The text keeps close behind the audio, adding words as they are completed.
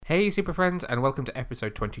Hey, super friends, and welcome to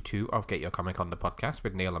episode 22 of Get Your Comic On, the podcast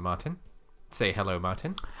with Neil and Martin. Say hello,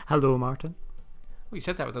 Martin. Hello, Martin. Oh, you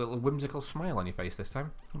said that with a little whimsical smile on your face this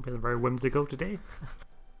time. I'm feeling very whimsical today.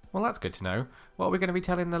 Well, that's good to know. What are we going to be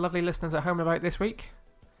telling the lovely listeners at home about this week?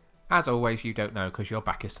 As always, you don't know because your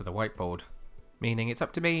back is to the whiteboard. Meaning it's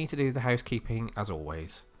up to me to do the housekeeping, as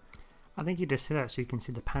always. I think you just said that so you can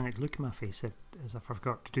see the panicked look on my face as if I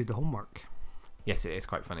forgot to do the homework. Yes, it is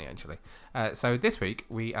quite funny, actually. So this week,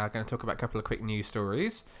 we are going to talk about a couple of quick news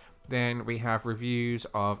stories. Then we have reviews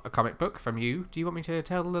of a comic book from you. Do you want me to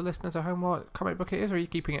tell the listeners at home what comic book it is, or are you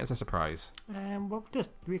keeping it as a surprise? Well,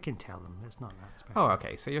 we can tell them. It's not that special. Oh,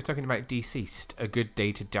 okay. So you're talking about Deceased, A Good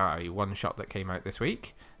Day to Die, one shot that came out this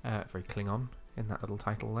week. Very Klingon in that little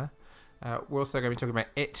title there. We're also going to be talking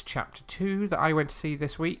about It Chapter 2 that I went to see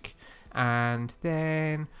this week. And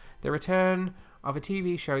then the return of a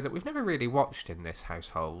TV show that we've never really watched in this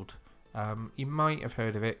household. You might have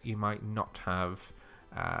heard of it, you might not have.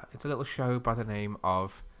 It's a little show by the name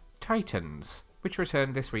of Titans, which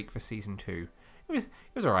returned this week for season 2. It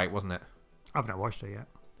was alright, wasn't it? I've not watched it yet.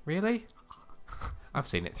 Really? I've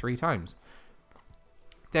seen it 3 times.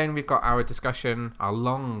 Then we've got our discussion, our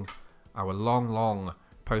long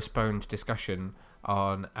postponed discussion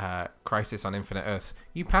on Crisis on Infinite Earths.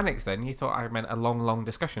 You panicked then. You thought I meant a long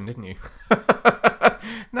discussion, didn't you?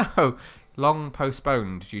 No. Long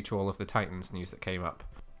postponed due to all of the Titans news that came up.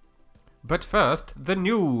 But first, the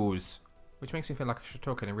news. Which makes me feel like I should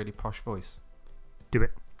talk in a really posh voice. Do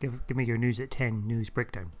it. Give me your news at 10 news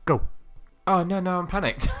breakdown. Go. Oh, no, I'm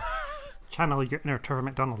panicked. Channel your inner Trevor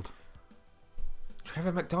McDonald.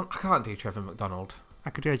 Trevor McDonald? I can't do Trevor McDonald.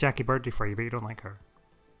 I could do a Jackie Birdie for you, but you don't like her.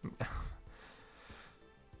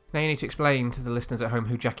 Now you need to explain to the listeners at home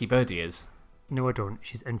who Jackie Birdie is. No, I don't.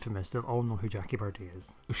 She's infamous. They'll all know who Jackie Birdie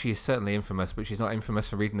is. She is certainly infamous, but she's not infamous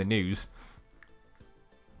for reading the news.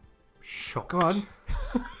 Shocked. Go on.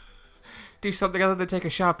 Do something other than take a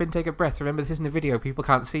sharp intake of breath. Remember, this isn't a video. People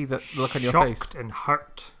can't see the look on your face. Shocked and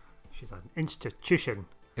hurt. She's an institution.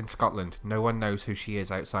 In Scotland. No one knows who she is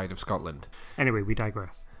outside of Scotland. Anyway, we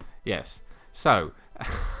digress. Yes. So,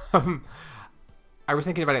 I was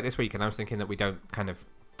thinking about it this week, and I was thinking that we don't kind of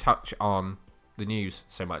touch on the news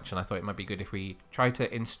so much, and I thought it might be good if we try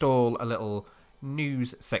to install a little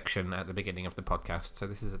news section at the beginning of the podcast. So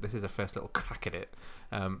this is a first little crack at it.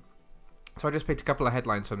 So I just picked a couple of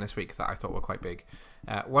headlines from this week that I thought were quite big.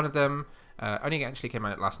 One of them only actually came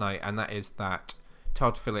out last night, and that is that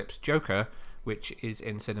Todd Phillips' Joker, which is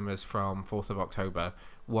in cinemas from 4th of October,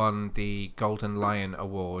 won the Golden Lion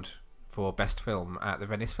Award for Best Film at the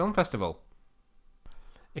Venice Film Festival.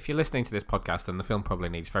 If you're listening to this podcast, then the film probably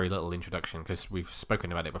needs very little introduction because we've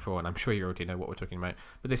spoken about it before, and I'm sure you already know what we're talking about.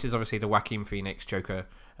 But this is obviously the Joaquin Phoenix Joker,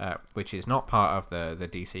 which is not part of the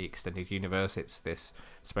DC Extended Universe. It's this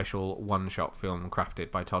special one-shot film crafted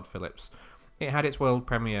by Todd Phillips. It had its world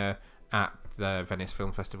premiere at the Venice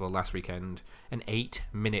Film Festival last weekend, an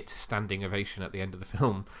 8-minute standing ovation at the end of the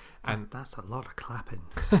film. And that's a lot of clapping.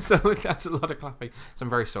 So that's a lot of clapping. Some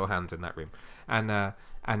very sore hands in that room.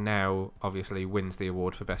 And now, obviously, wins the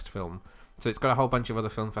award for Best Film. So it's got a whole bunch of other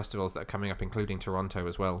film festivals that are coming up, including Toronto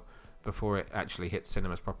as well, before it actually hits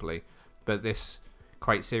cinemas properly. But this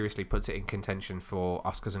quite seriously puts it in contention for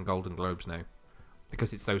Oscars and Golden Globes now,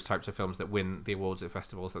 because it's those types of films that win the awards at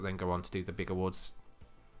festivals that then go on to do the big awards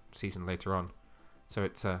season later on. So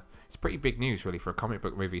it's pretty big news, really, for a comic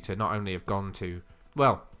book movie to not only have gone to...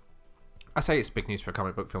 Well, I say it's big news for a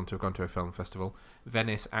comic book film to have gone to a film festival.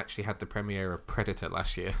 Venice actually had the premiere of Predator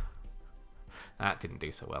last year. That didn't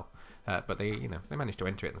do so well, but they managed to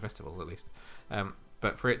enter it in the festival at least.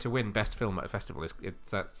 But for it to win Best Film at a festival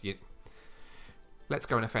let's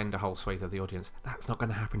go and offend a whole swathe of the audience. That's not going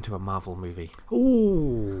to happen to a Marvel movie.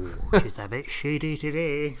 Ooh, she's a bit shady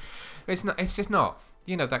today. It's not. It's just not.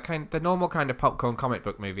 You know, the normal kind of popcorn comic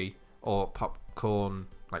book movie or popcorn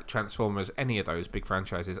like Transformers, any of those big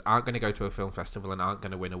franchises aren't going to go to a film festival and aren't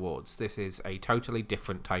going to win awards. This is a totally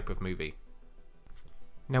different type of movie.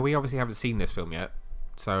 Now, we obviously haven't seen this film yet,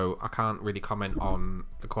 so I can't really comment on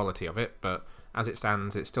the quality of it, but as it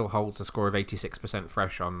stands, it still holds a score of 86%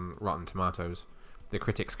 fresh on Rotten Tomatoes. The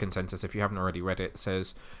critics' consensus, if you haven't already read it,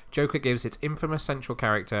 says, Joker gives its infamous central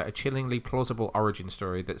character a chillingly plausible origin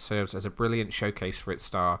story that serves as a brilliant showcase for its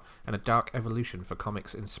star and a dark evolution for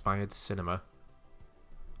comics-inspired cinema.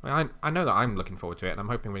 I know that I'm looking forward to it, and I'm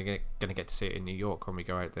hoping we're going to get to see it in New York when we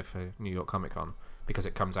go out there for New York Comic Con, because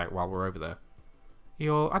it comes out while we're over there.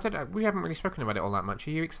 I don't know, we haven't really spoken about it all that much.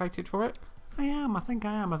 Are you excited for it? I think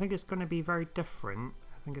I am. I think it's going to be very different.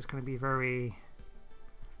 I think it's going to be very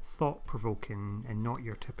thought-provoking and not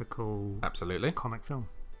your typical Absolutely comic film.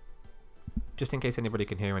 Just in case anybody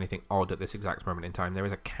can hear anything odd at this exact moment in time, there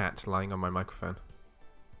is a cat lying on my microphone.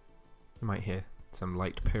 You might hear some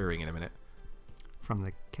light purring in a minute. From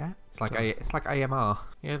the cat? It's like AMR.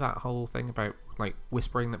 You know that whole thing about like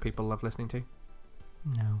whispering that people love listening to?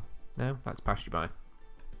 No. No, that's passed you by.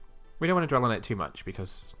 We don't want to dwell on it too much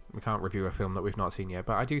because we can't review a film that we've not seen yet.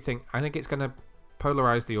 But I think it's going to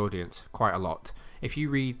polarize the audience quite a lot. If you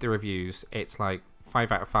read the reviews, it's like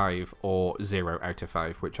 5 out of 5 or 0 out of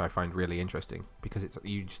 5, which I find really interesting because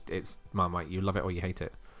it's Marmite. You love it or you hate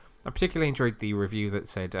it. I particularly enjoyed the review that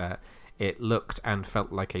said it looked and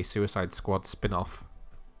felt like a Suicide Squad spin-off.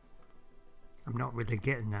 I'm not really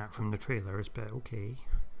getting that from the trailers, but okay.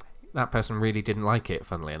 That person really didn't like it,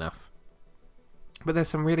 funnily enough. But there's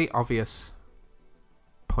some really obvious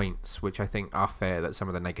points which I think are fair that some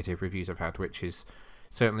of the negative reviews have had, which is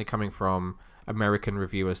certainly coming from American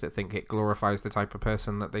reviewers that think it glorifies the type of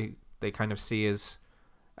person that they kind of see as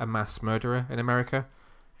a mass murderer in America.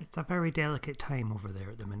 It's a very delicate time over there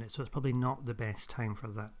at the minute, so it's probably not the best time for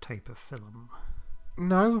that type of film.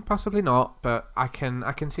 No, possibly not, but I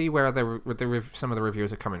can see where some of the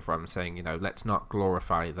reviewers are coming from, saying, you know, let's not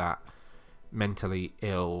glorify that mentally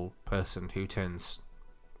ill person who turns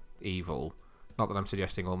evil. Not that I'm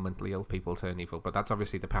suggesting all mentally ill people turn evil, but that's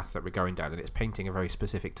obviously the path that we're going down, and it's painting a very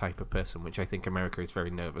specific type of person, which I think America is very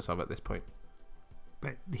nervous of at this point.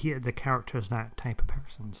 But here, the character is that type of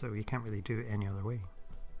person, so you can't really do it any other way.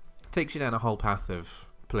 It takes you down a whole path of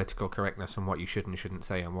political correctness and what you should and shouldn't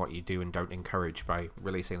say and what you do and don't encourage by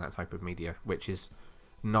releasing that type of media, which is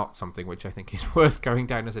not something which I think is worth going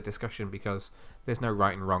down as a discussion because there's no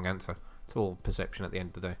right and wrong answer. It's all perception at the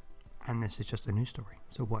end of the day. And this is just a news story,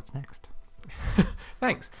 so what's next?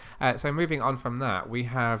 Thanks. So moving on from that, we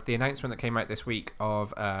have the announcement that came out this week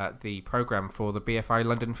of the programme for the BFI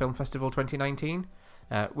London Film Festival 2019,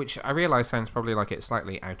 which I realise sounds probably like it's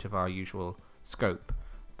slightly out of our usual scope,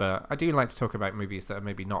 but I do like to talk about movies that are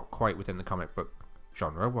maybe not quite within the comic book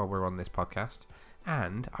genre while we're on this podcast,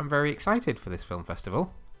 and I'm very excited for this film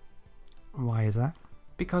festival. Why is that?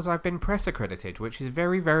 Because I've been press accredited, which is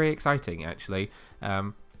very, very exciting, actually.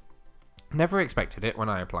 Never expected it when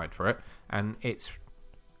I applied for it, and it's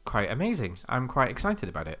quite amazing. I'm quite excited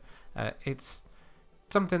about it. It's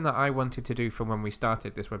something that I wanted to do from when we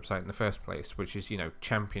started this website in the first place, which is, you know,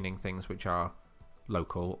 championing things which are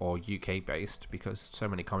local or UK based, because so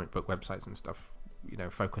many comic book websites and stuff, you know,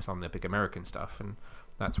 focus on the big American stuff, and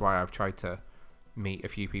that's why I've tried to meet a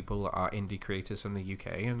few people that are indie creators from the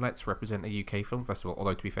UK, and let's represent a UK film festival.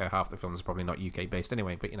 Although, to be fair, half the films are probably not UK based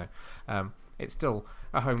anyway, but you know, it's still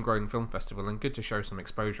a homegrown film festival and good to show some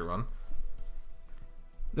exposure on.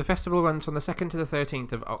 The festival runs from the 2nd to the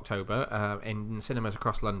 13th of October in cinemas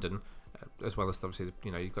across London, as well as obviously,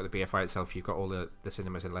 you know, you've got the BFI itself, you've got all the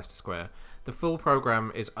cinemas in Leicester Square. The full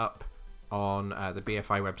programme is up on the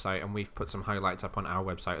BFI website, and we've put some highlights up on our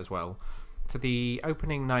website as well. So the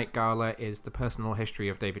opening night gala is the personal history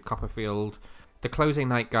of David Copperfield. The closing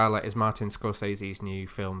night gala is Martin Scorsese's new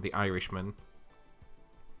film, The Irishman.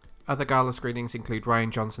 Other gala screenings include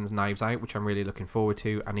Rian Johnson's Knives Out, which I'm really looking forward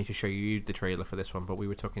to. I need to show you the trailer for this one, but we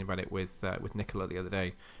were talking about it with Nicola the other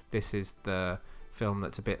day. This is the film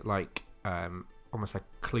that's a bit like almost like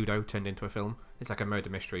Cluedo turned into a film. It's like a murder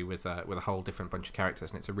mystery with a whole different bunch of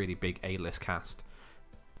characters, and it's a really big A-list cast.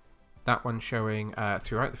 That one's showing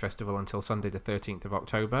throughout the festival until Sunday the 13th of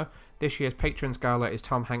October. This year's Patrons Gala is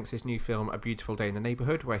Tom Hanks' new film A Beautiful Day in the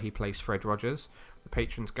Neighbourhood, where he plays Fred Rogers. The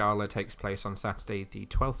Patrons Gala takes place on Saturday the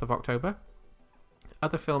 12th of October.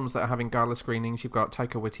 Other films that are having gala screenings, you've got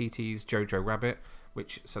Taika Waititi's Jojo Rabbit,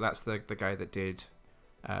 so that's the guy that did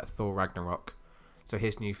Thor Ragnarok. So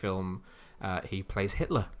his new film, he plays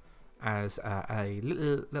Hitler as a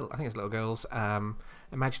little I think it's a little girl's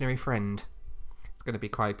imaginary friend. It's going to be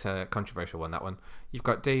quite a controversial one, that one. You've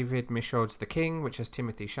got David Michôd's The King, which has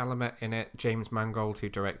Timothée Chalamet in it. James Mangold, who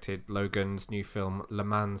directed Logan's new film Le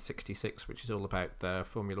Mans 66, which is all about the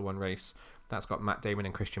Formula One race. That's got Matt Damon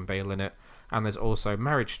and Christian Bale in it. And there's also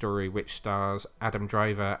Marriage Story, which stars Adam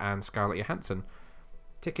Driver and Scarlett Johansson.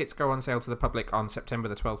 Tickets go on sale to the public on September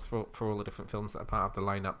the 12th for all the different films that are part of the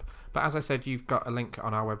lineup. But as I said, you've got a link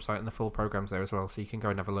on our website and the full programmes there as well, so you can go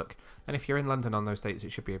and have a look. And if you're in London on those dates,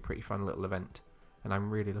 it should be a pretty fun little event. And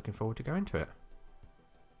I'm really looking forward to going to it.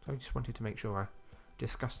 So I just wanted to make sure I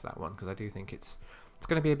discussed that one, because I do think it's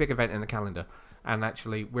going to be a big event in the calendar. And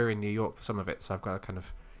actually, we're in New York for some of it, so I've got to kind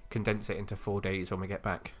of condense it into 4 days when we get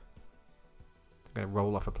back. I'm going to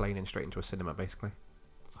roll off a plane and straight into a cinema, basically.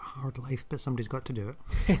 It's a hard life, but somebody's got to do it.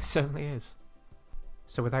 It certainly is.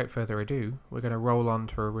 So without further ado, we're going to roll on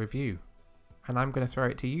to a review. And I'm going to throw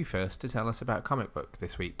it to you first to tell us about Comic Book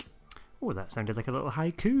this week. Oh, that sounded like a little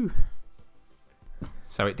haiku.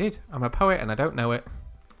 So it did. I'm a poet and I don't know it.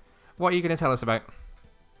 What are you going to tell us about?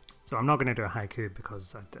 So I'm not going to do a haiku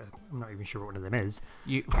because I'm not even sure what one of them is.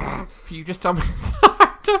 You just told me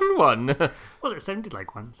I've done one. Well, it sounded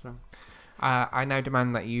like one, so... I now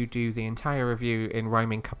demand that you do the entire review in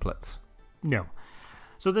rhyming couplets. No.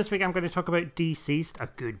 So this week I'm going to talk about Deceased, A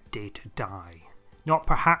Good Day to Die. Not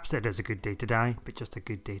perhaps it is a good day to die, but just a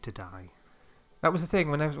good day to die. That was the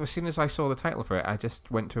thing. As soon as I saw the title for it, I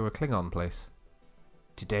just went to a Klingon place.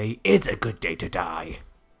 Today is a good day to die.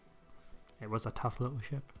 It was a tough little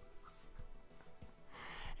ship.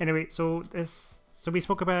 Anyway, so we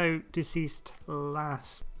spoke about Deceased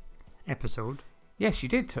last episode. Yes, you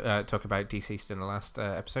did talk about Deceased in the last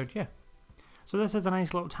episode, yeah. So this is a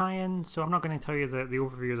nice little tie-in. So I'm not going to tell you the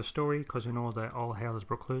overview of the story because we know that all hell is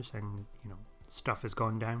broke loose and, stuff has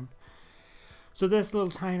gone down. So this little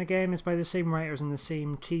tie-in again is by the same writers and the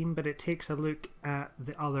same team, but it takes a look at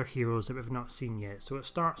the other heroes that we've not seen yet. So it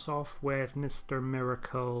starts off with Mr.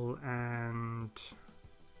 Miracle and...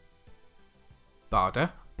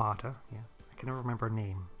 Barda, yeah. I can never remember her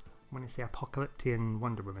name. When I say Apocalyptian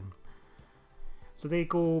Wonder Woman. So they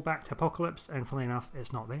go back to Apocalypse, and funnily enough,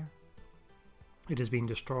 it's not there. It has been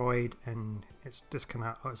destroyed, and it's just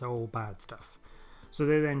it's all bad stuff. So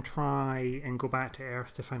they then try and go back to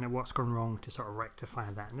Earth to find out what's gone wrong to sort of rectify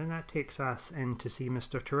that. And then that takes us in to see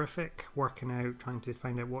Mr. Terrific working out, trying to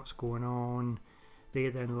find out what's going on. They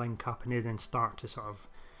then link up and they then start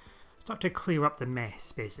to clear up the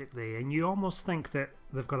mess, basically. And you almost think that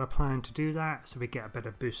they've got a plan to do that. So we get a bit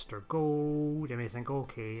of Booster Gold and we think,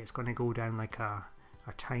 okay, it's going to go down like a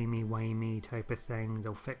timey-wimey type of thing.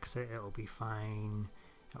 They'll fix it, it'll be fine.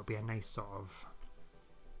 It'll be a nice sort of...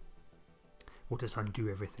 We'll just undo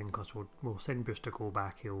everything because we'll send Booster Gold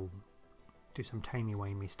back. He'll do some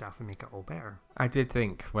timey-wimey stuff and make it all better. I did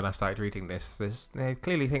think when I started reading this, they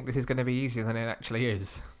clearly think this is going to be easier than it actually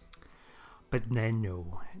is. But then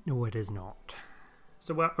no, it is not.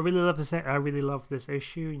 So I really love this. I really love this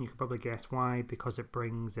issue, and you can probably guess why, because it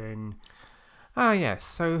brings in... Ah, yes.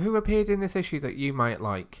 So who appeared in this issue that you might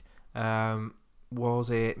like? Was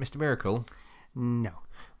it Mr. Miracle? No.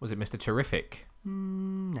 Was it Mr. Terrific?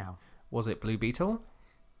 No. Was it Blue Beetle?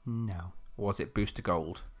 No. Was it Booster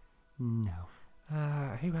Gold? No.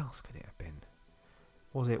 Who else could it have been?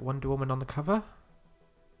 Was it Wonder Woman on the cover?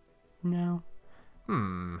 No.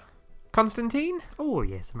 Constantine? Oh,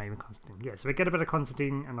 yes, maybe Constantine. Yeah, so we get a bit of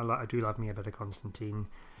Constantine, and I do love me a bit of Constantine.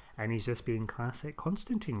 And he's just being classic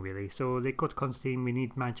Constantine, really. So they go to Constantine, we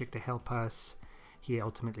need magic to help us. He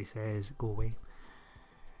ultimately says, go away.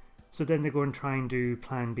 So then they go and try and do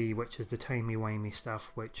Plan B, which is the timey-wimey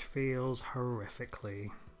stuff, which fails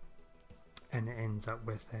horrifically. And it ends up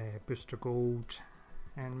with Booster Gold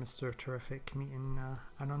and Mr. Terrific meeting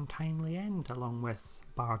an untimely end, along with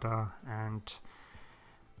Barda and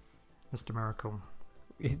Mr. Miracle.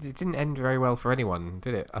 It didn't end very well for anyone,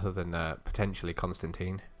 did it? Other than potentially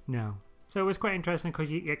Constantine. No. So it was quite interesting because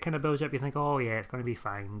it kind of builds up. You think, oh yeah, it's going to be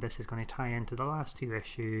fine. This is going to tie into the last two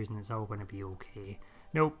issues and it's all going to be okay.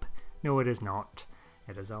 Nope. No, it is not.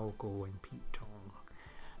 It is all going Pete Tong.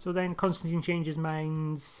 So then Constantine changes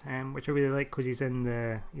minds, which I really like because he's in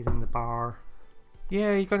the bar.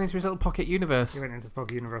 Yeah, he got into his little pocket universe. He went into the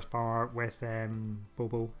pocket universe bar with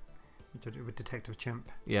Bobo, with Detective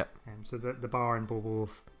Chimp. Yeah. So the bar and Bobo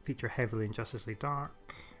feature heavily in Justice League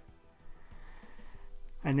Dark.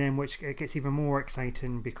 And then it gets even more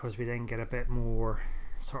exciting because we then get a bit more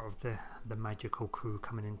sort of the magical crew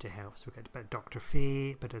coming in to help. So we get a bit of Dr.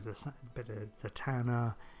 Fate, a bit of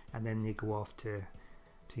Zatanna, and then they go off to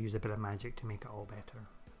use a bit of magic to make it all better.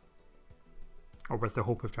 Or with the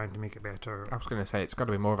hope of trying to make it better. I was going to say, it's got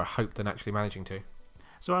to be more of a hope than actually managing to.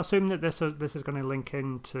 So I assume that this is going to link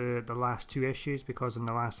into the last two issues, because in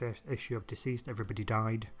the last issue of Deceased, everybody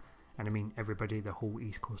died. And I mean everybody, the whole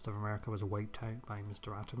east coast of America was wiped out by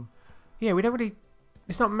Mr. Atom. Yeah, we don't really...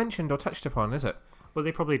 It's not mentioned or touched upon, is it? Well,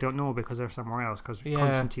 they probably don't know because they're somewhere else, because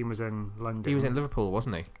Constantine was in London. He was in Liverpool,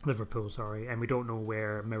 wasn't he? Liverpool, sorry. And we don't know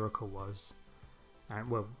where Miracle was.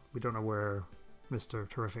 Well, we don't know where Mr.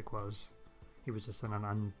 Terrific was. He was just in an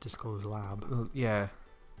undisclosed lab. Yeah.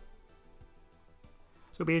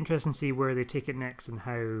 So it'll be interesting to see where they take it next and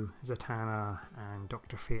how Zatanna and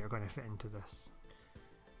Dr. Fate are going to fit into this.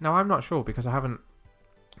 Now, I'm not sure because I haven't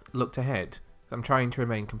looked ahead. I'm trying to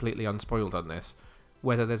remain completely unspoiled on this.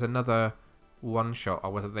 Whether there's another one-shot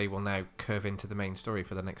or whether they will now curve into the main story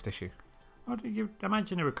for the next issue. Well, you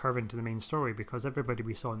imagine it would curve into the main story because everybody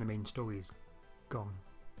we saw in the main story is gone.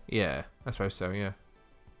 Yeah, I suppose so, yeah.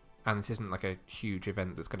 And this isn't like a huge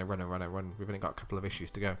event that's going to run. We've only got a couple of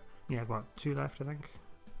issues to go. Yeah, 2 left, I think.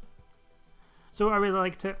 So I really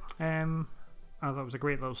liked it. I thought it was a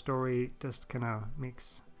great little story. Just kind of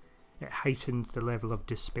it heightens the level of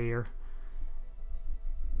despair,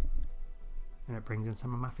 and it brings in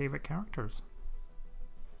some of my favourite characters.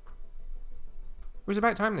 It was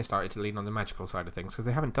about time they started to lean on the magical side of things, because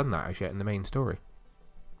they haven't done that as yet in the main story.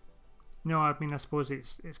 No, I mean, I suppose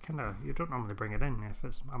it's kind of, you don't normally bring it in if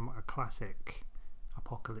it's a classic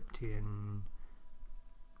apocalyptic.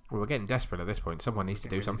 Well, we're getting desperate at this point. Someone needs to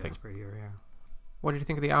do Really something. desperate here, yeah. What did you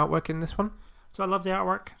think of the artwork in this one? So I love the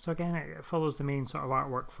artwork. So again, it follows the main sort of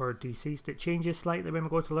artwork for Deceased. It changes slightly when we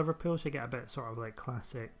go to Liverpool, so you get a bit sort of like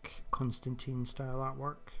classic Constantine style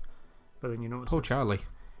artwork. But then you notice Poor Charlie.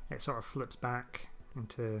 it sort of flips back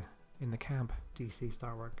into In the cab. Deceased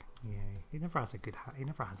artwork. Yeah, he never has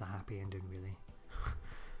a happy ending, really.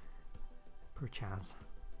 Poor Chaz.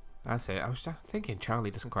 That's it. I was thinking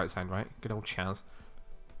Charlie doesn't quite sound right. Good old Chaz.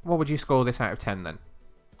 What would you score this out of 10 then?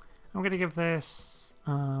 I'm going to give this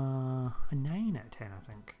a 9 out of 10, I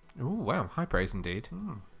think. Oh, wow. High praise indeed.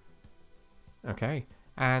 Mm. Okay.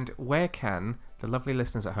 And where can the lovely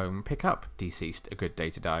listeners at home pick up Deceased, A Good Day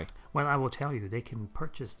to Die? Well, I will tell you, they can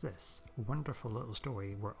purchase this wonderful little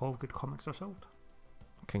story where all good comics are sold.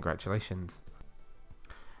 Congratulations.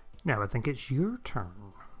 Now I think it's your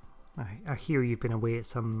turn. I hear you've been away at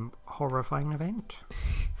some horrifying event.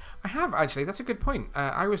 I have, actually. That's a good point.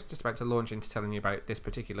 I was just about to launch into telling you about this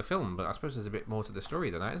particular film, but I suppose there's a bit more to the story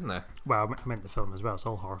than that, isn't there? Well, I meant the film as well. It's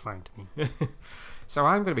all horrifying to me. So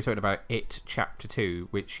I'm going to be talking about It Chapter 2,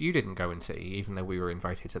 which you didn't go and see, even though we were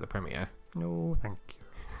invited to the premiere. No, thank you.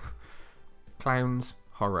 Clowns,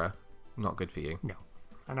 horror, not good for you. No.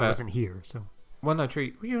 And I wasn't here, so... Well, no,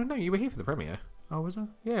 true. No, you were here for the premiere. Oh, was I?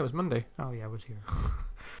 Yeah, it was Monday. Oh, yeah, I was here.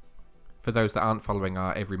 For those that aren't following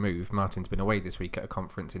our every move, Martin's been away this week at a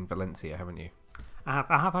conference in Valencia, haven't you? I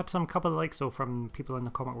have had some couple of likes, though, from people in the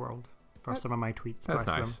comic world for some of my tweets. That's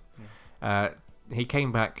nice. Yeah. He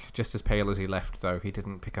came back just as pale as he left, though. He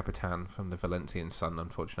didn't pick up a tan from the Valencian sun,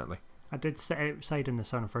 unfortunately. I did sit outside in the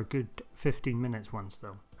sun for a good 15 minutes once,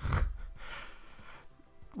 though.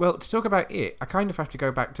 Well, to talk about it, I kind of have to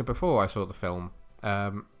go back to before I saw the film,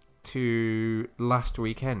 to last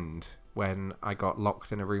weekend when I got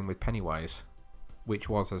locked in a room with Pennywise, which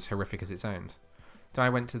was as horrific as it sounds. So I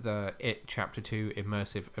went to the It Chapter 2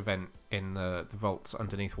 immersive event in the vaults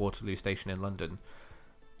underneath Waterloo Station in London.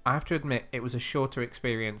 I have to admit, it was a shorter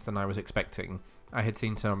experience than I was expecting. I had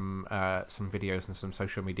seen some videos and some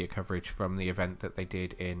social media coverage from the event that they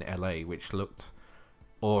did in LA, which looked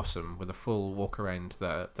awesome, with a full walk around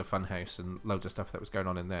the funhouse and loads of stuff that was going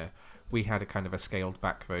on in there. We had a kind of a scaled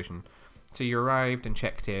back version. So you arrived and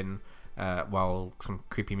checked in while some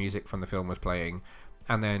creepy music from the film was playing,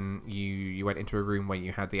 and then you went into a room where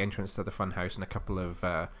you had the entrance to the funhouse and a couple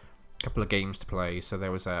of games to play. So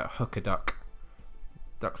there was a hook a duck.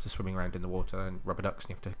 Ducks are swimming around in the water, and rubber ducks,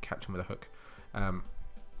 and you have to catch them with a hook.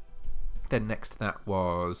 Then next to that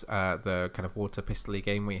was the kind of water pistol-y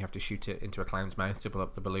game where you have to shoot it into a clown's mouth to blow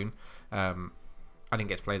up the balloon. I didn't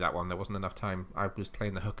get to play that one. There wasn't enough time. I was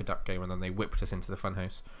playing the hook a duck game, and then they whipped us into the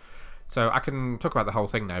funhouse. So I can talk about the whole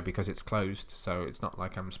thing now because it's closed, so it's not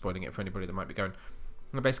like I'm spoiling it for anybody that might be going.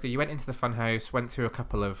 And basically, you went into the funhouse, went through a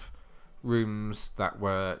couple of rooms that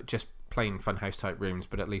were just plain funhouse type rooms,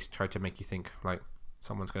 but at least tried to make you think like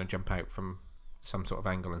someone's going to jump out from some sort of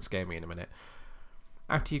angle and scare me in a minute.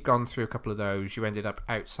 After you'd gone through a couple of those, you ended up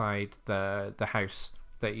outside the house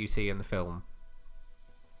that you see in the film,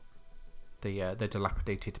 the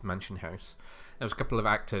dilapidated mansion house. There was a couple of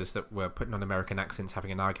actors that were putting on American accents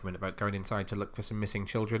having an argument about going inside to look for some missing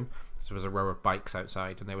children. So there was a row of bikes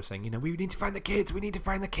outside, and they were saying, we need to find the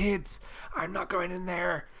kids, I'm not going in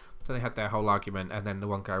there. So they had their whole argument, and then the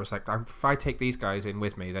one guy was like, if I take these guys in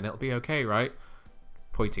with me, then it'll be okay, right?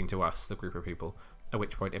 Pointing to us, the group of people. At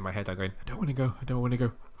which point in my head I'm going, I don't want to go,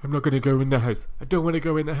 I'm not going to go in the house, I don't want to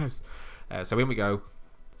go in the house. So in we go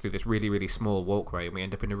through this really, really small walkway, and we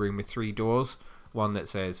end up in a room with 3 doors. One that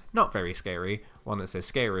says not very scary, one that says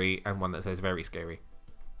scary, and one that says very scary.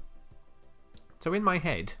 So in my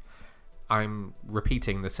head, I'm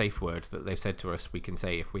repeating the safe word that they've said to us we can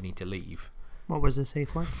say if we need to leave. What was the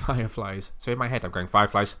safe word? Fireflies. So in my head I'm going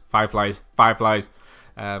fireflies, fireflies, fireflies.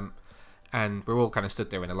 And we're all kind of stood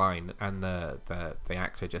there in a line, and the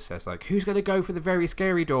actor just says like, who's going to go for the very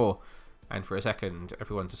scary door? And for a second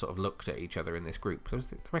everyone just sort of looked at each other in this group. I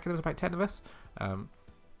reckon there was about 10 of us.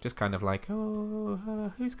 Just kind of like,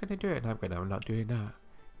 who's going to do it? And I'm going, I'm not doing that.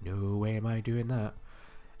 No way am I doing that.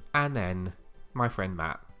 And then my friend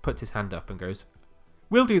Matt puts his hand up and goes,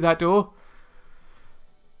 we'll do that door.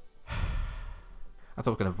 I thought I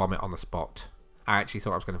was going to vomit on the spot. I actually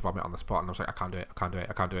thought I was going to vomit on the spot, and I was like, I can't do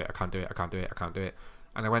it.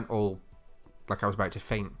 And I went all like I was about to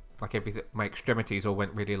faint. Like everything, my extremities all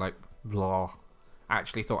went really like blah. I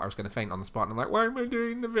actually thought I was going to faint on the spot. And I'm like, why am I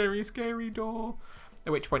doing the very scary door?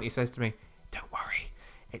 At which point he says to me, "Don't worry,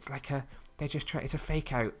 it's like it's a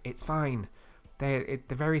fake out. It's fine. The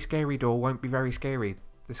very scary door won't be very scary.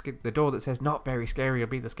 The door that says not very scary will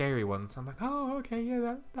be the scary one." So I'm like, oh, okay,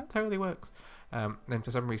 yeah, that totally works. Then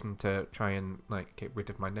for some reason, to try and like get rid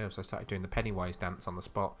of my nerves, I started doing the Pennywise dance on the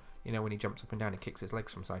spot. You know, when he jumps up and down and kicks his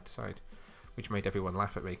legs from side to side, which made everyone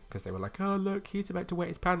laugh at me because they were like, "Oh, look, he's about to wet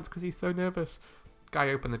his pants because he's so nervous." Guy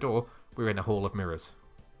opened the door. We're in a hall of mirrors.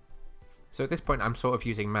 So at this point, I'm sort of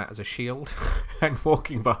using Matt as a shield and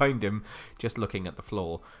walking behind him, just looking at the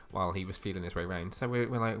floor while he was feeling his way around. So we're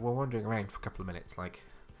wandering around for a couple of minutes, like,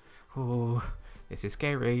 oh, this is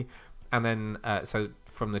scary. And then, so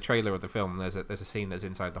from the trailer of the film, there's a scene that's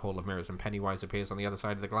inside the Hall of Mirrors, and Pennywise appears on the other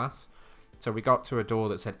side of the glass. So we got to a door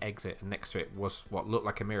that said exit, and next to it was what looked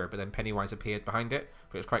like a mirror, but then Pennywise appeared behind it,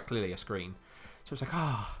 but it was quite clearly a screen. So it's like,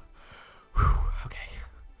 okay.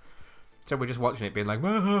 So we're just watching it being like,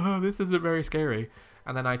 this isn't very scary.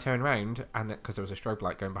 And then I turn around, and because there was a strobe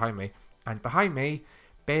light going behind me, and behind me,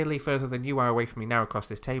 barely further than you are away from me now across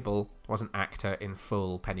this table, was an actor in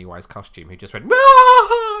full Pennywise costume who just went,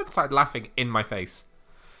 and started laughing in my face.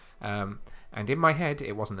 And in my head,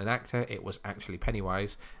 it wasn't an actor, it was actually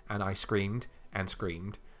Pennywise, and I screamed and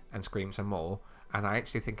screamed and screamed some more, and I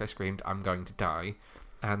actually think I screamed, "I'm going to die."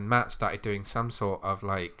 And Matt started doing some sort of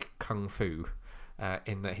like kung fu,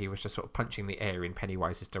 in that he was just sort of punching the air in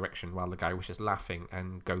Pennywise's direction while the guy was just laughing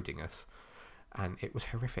and goading us. And it was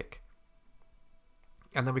horrific.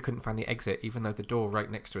 And then we couldn't find the exit, even though the door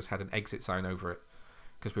right next to us had an exit sign over it.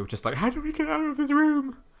 Because we were just like, how do we get out of this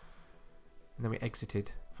room? And then we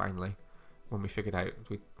exited, finally. When we figured out,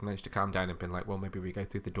 we managed to calm down and been like, well, maybe we go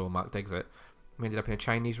through the door marked exit. We ended up in a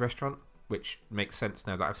Chinese restaurant, which makes sense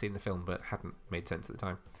now that I've seen the film, but hadn't made sense at the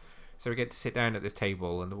time. So we get to sit down at this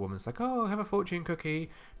table, and the woman's like, "Oh, have a fortune cookie.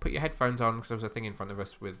 Put your headphones on," because there was a thing in front of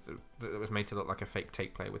us that was made to look like a fake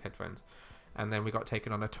tape player with headphones. And then we got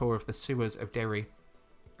taken on a tour of the sewers of Derry.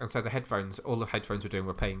 And so all the headphones were doing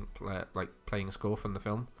were playing a score from the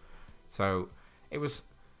film. So it was.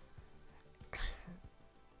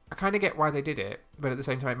 I kind of get why they did it, but at the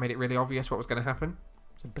same time, it made it really obvious what was going to happen.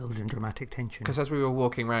 It's a building dramatic tension. Because as we were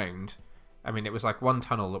walking around, I mean, it was like one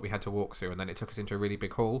tunnel that we had to walk through, and then it took us into a really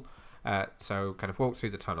big hall. So kind of walked through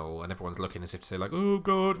the tunnel, and everyone's looking as if to say like, "Oh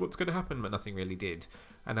God, what's going to happen?" But nothing really did.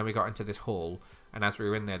 And then we got into this hall, and as we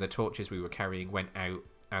were in there, the torches we were carrying went out,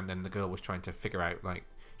 and then the girl was trying to figure out, like,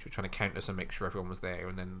 she was trying to count us and make sure everyone was there,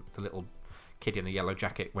 and then the little kid in the yellow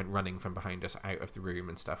jacket went running from behind us out of the room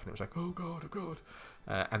and stuff, and it was like, "Oh God, oh God!"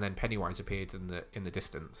 And then Pennywise appeared in the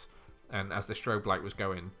distance, and as the strobe light was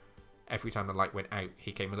going, every time the light went out,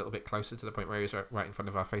 he came a little bit closer to the point where he was right in front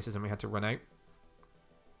of our faces, and we had to run out.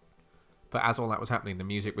 But as all that was happening, the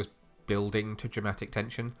music was building to dramatic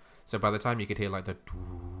tension. So by the time you could hear like the,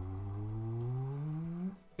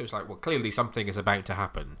 it was like, well, clearly something is about to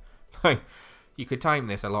happen. Like, you could time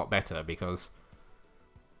this a lot better because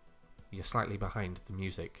you're slightly behind the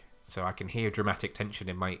music. So I can hear dramatic tension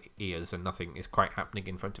in my ears and nothing is quite happening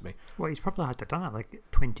in front of me. Well, he's probably had to done it like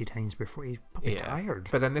 20 times before. He's probably tired.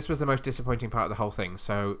 But then this was the most disappointing part of the whole thing.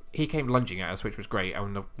 So he came lunging at us, which was great.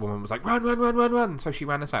 And the woman was like, "Run, run, run, run, run." So she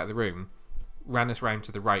ran us out of the room, ran us round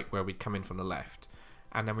to the right where we'd come in from the left.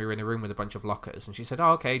 And then we were in a room with a bunch of lockers. And she said,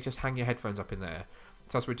 "Oh, okay, just hang your headphones up in there."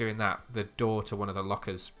 So as we're doing that, the door to one of the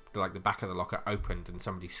lockers, like the back of the locker, opened, and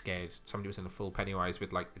somebody was in a full Pennywise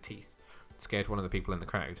with like the teeth, scared one of the people in the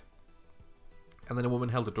crowd. And then a woman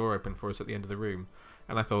held the door open for us at the end of the room.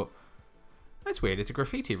 And I thought, that's weird, it's a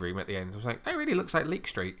graffiti room at the end. I was like, it really looks like Leek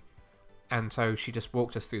Street. And so she just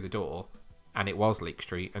walked us through the door, and it was Leek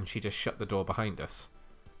Street, and she just shut the door behind us.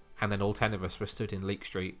 And then all 10 of us were stood in Leek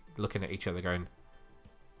Street looking at each other going,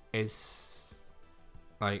 is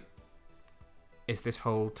this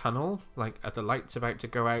whole tunnel, like, are the lights about to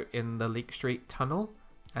go out in the Leek Street tunnel?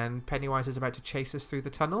 And Pennywise is about to chase us through the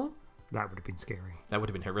tunnel? That would have been scary. That would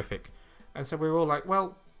have been horrific. And so we were all like,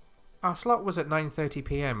 well, our slot was at 9:30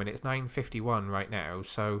 p.m. and it's 9:51 right now,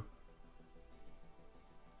 so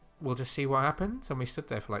we'll just see what happens. And we stood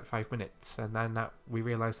there for like 5 minutes, and then we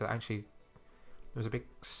realised that actually there was a big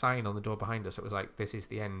sign on the door behind us that was like, "This is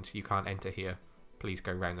the end, you can't enter here. Please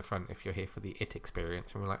go round the front if you're here for the IT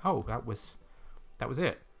experience." And we're like, oh, that was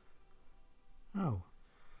it. Oh.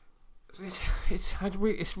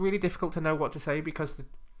 It's really difficult to know what to say because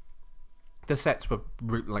the sets were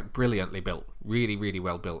like brilliantly built, really, really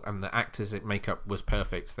well built, and the actors' makeup was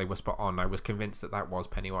perfect. They were spot on. I was convinced that was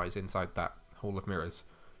Pennywise inside that Hall of Mirrors.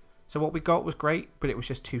 So what we got was great, but it was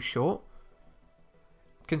just too short.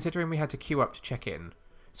 considering we had to queue up to check in.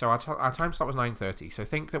 So our time slot was 9:30. So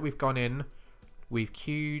think that we've gone in, we've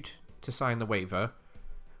queued to sign the waiver.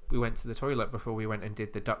 We went to the toilet before we went and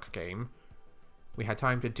did the duck game. We had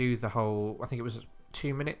time to do the whole, I think it was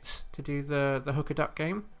 2 minutes to do the hooker duck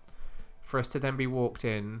game, for us to then be walked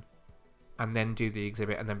in and then do the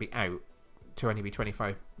exhibit and then be out to only be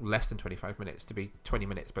less than 25 minutes, to be 20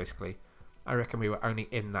 minutes basically. I reckon we were only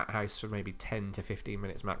in that house for maybe 10 to 15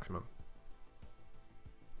 minutes maximum.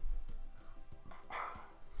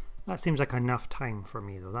 That seems like enough time for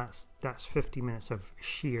me, though. That's 50 minutes of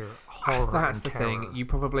sheer horror. That's and the terror. thing. You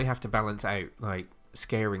probably have to balance out, like,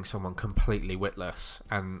 scaring someone completely witless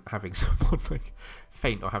and having someone, like,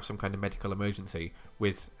 faint or have some kind of medical emergency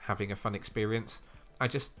with having a fun experience. I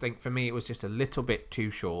just think, for me, it was just a little bit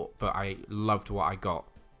too short, but I loved what I got.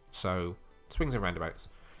 So, swings and roundabouts.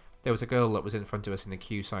 There was a girl that was in front of us in the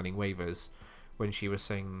queue signing waivers when she was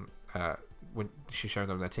saying... when she showed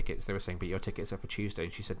them their tickets, they were saying, but your tickets are for Tuesday,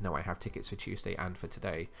 and she said, no, I have tickets for Tuesday and for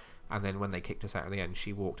today. And then when they kicked us out at the end,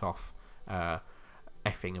 she walked off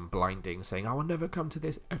effing and blinding, saying, I will never come to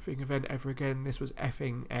this effing event ever again, this was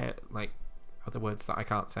effing like other words that I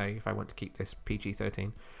can't say if I want to keep this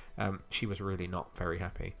PG-13. She was really not very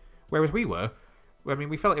happy, whereas we were. I mean,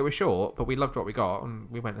 we felt it was short, but we loved what we got,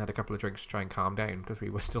 and we went and had a couple of drinks to try and calm down, because we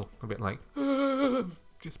were still a bit like, I've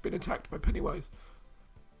just been attacked by Pennywise.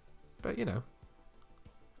 But, you know,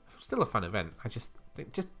 still a fun event. I just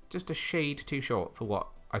think just a shade too short for what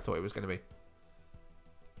I thought it was going to be.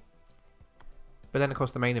 But then, of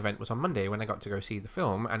course, the main event was on Monday when I got to go see the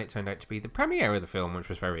film, and it turned out to be the premiere of the film, which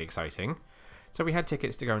was very exciting. So we had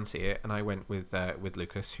tickets to go and see it, and I went with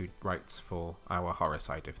Lucas, who writes for our horror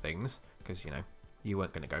side of things, because, you know, you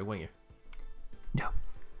weren't going to go, were you? No.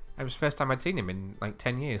 It was the first time I'd seen him in like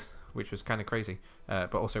 10 years, which was kind of crazy,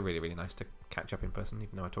 but also really, really nice to catch up in person,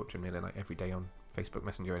 even though I talk to him nearly like every day on Facebook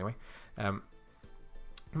Messenger anyway. And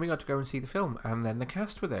we got to go and see the film, and then the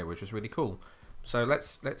cast were there, which was really cool. So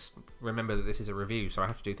let's remember that this is a review, so I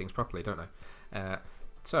have to do things properly, don't I?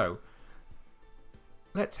 So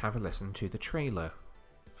let's have a listen to the trailer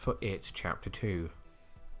for It Chapter 2.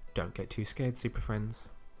 Don't get too scared, super friends.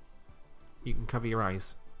 You can cover your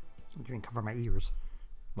eyes. You can cover my ears.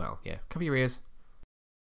 Well, yeah, cover your ears.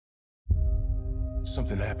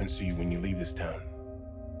 Something happens to you when you leave this town.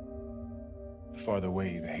 The farther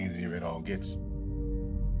away, the hazier it all gets.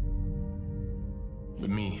 But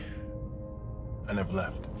me, I never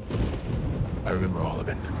left. I remember all of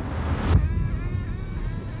it.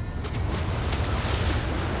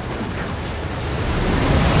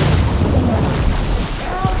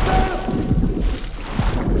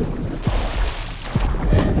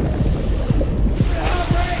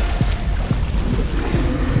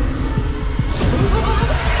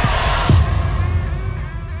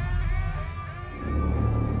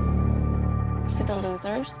 To the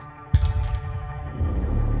losers.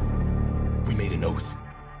 We made an oath.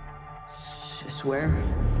 Swear?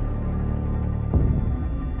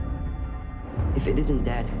 If it isn't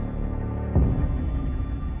dead,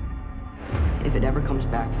 if it ever comes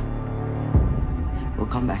back, we'll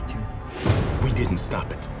come back to it. We didn't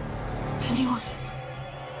stop it. Pennywise.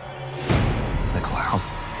 The clown.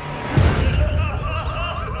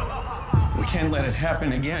 We can't let it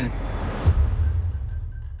happen again.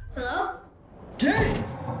 Hello? Kid!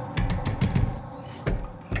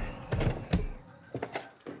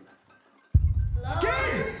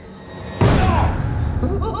 Kid!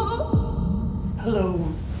 Hello.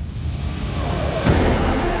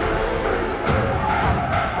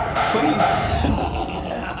 Please.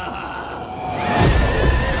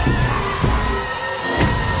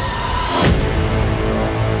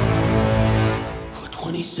 For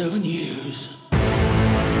 27 years,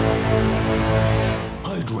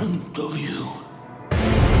 I dreamt of you.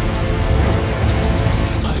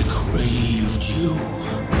 I craved you.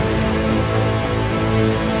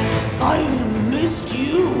 I've missed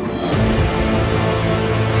you.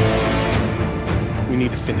 We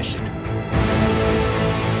need to finish it.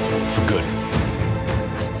 For good.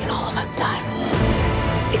 I've seen all of us die.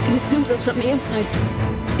 It consumes us from the inside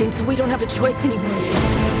until we don't have a choice anymore.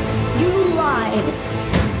 You lied.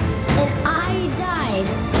 And I died.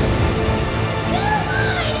 You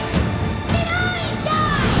lied. And I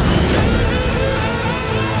died.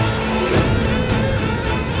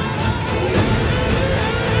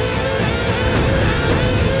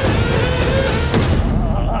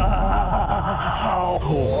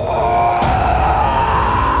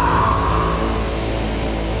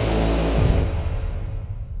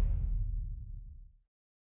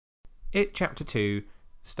 It Chapter 2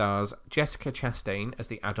 stars Jessica Chastain as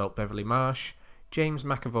the adult Beverly Marsh, James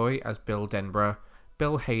McAvoy as Bill Denborough,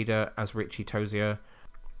 Bill Hader as Richie Tozier,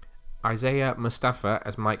 Isaiah Mustafa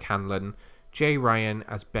as Mike Hanlon, Jay Ryan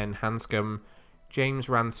as Ben Hanscom, James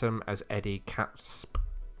Ransom as Eddie Casp.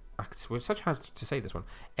 It's such hard to say this one.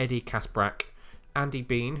 Eddie Kasprak, Andy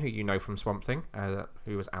Bean, who you know from Swamp Thing,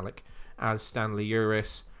 who was Alec, as Stanley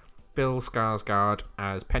Uris, Bill Skarsgård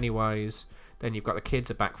as Pennywise. Then you've got the kids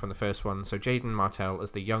are back from the first one, so Jaden Martell as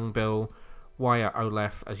the young Bill, Wyatt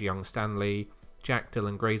Olef as young Stanley, Jack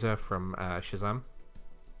Dylan Grazer from Shazam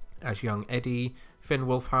as young Eddie, Finn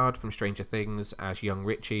Wolfhard from Stranger Things as young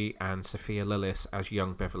Richie, and Sophia Lillis as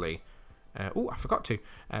young Beverly. I forgot to.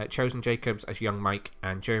 Chosen Jacobs as young Mike,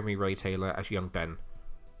 and Jeremy Ray Taylor as young Ben.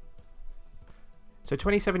 So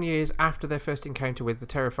 27 years after their first encounter with the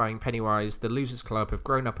terrifying Pennywise, the Losers Club have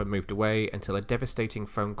grown up and moved away until a devastating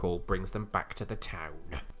phone call brings them back to the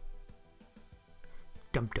town.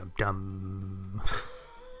 Dum dum dum.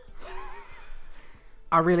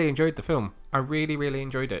 I really enjoyed the film. I really, really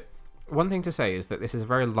enjoyed it. One thing to say is that this is a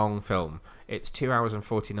very long film. It's 2 hours and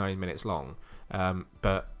 49 minutes long,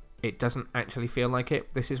 but it doesn't actually feel like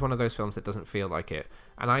it. This is one of those films that doesn't feel like it.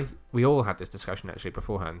 And we all had this discussion actually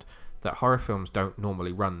beforehand, that horror films don't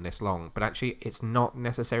normally run this long, but actually it's not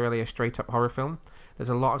necessarily a straight up horror film. There's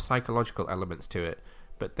a lot of psychological elements to it,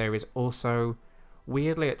 but there is also,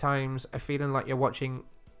 weirdly at times, a feeling like you're watching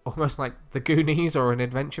almost like The Goonies or an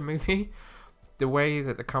adventure movie. The way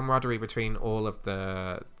that the camaraderie between all of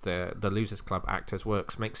the Losers Club actors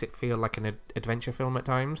works makes it feel like an adventure film at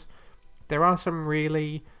times. There are some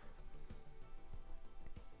really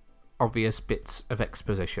obvious bits of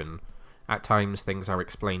exposition. At times things are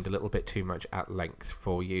explained a little bit too much at length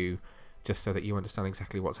for you, just so that you understand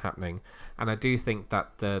exactly what's happening. And I do think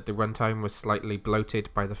that the runtime was slightly bloated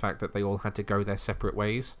by the fact that they all had to go their separate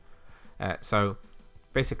ways. So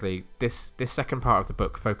basically this second part of the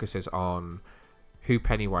book focuses on who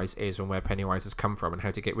Pennywise is and where Pennywise has come from and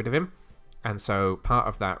how to get rid of him. And so part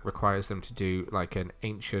of that requires them to do like an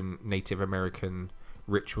ancient Native American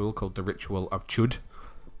ritual called the Ritual of Chud.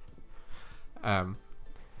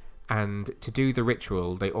 And to do the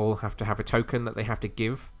ritual, they all have to have a token that they have to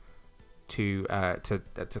give to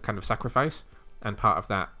kind of sacrifice. And part of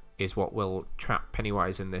that is what will trap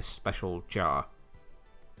Pennywise in this special jar.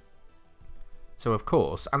 So of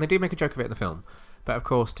course, and they do make a joke of it in the film, but of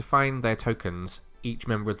course to find their tokens, each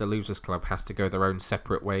member of the Losers Club has to go their own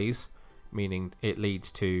separate ways, meaning it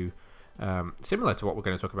leads to, similar to what we're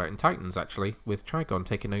going to talk about in Titans actually, with Trigon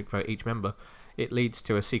taking over each member, it leads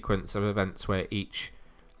to a sequence of events where each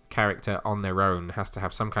character on their own has to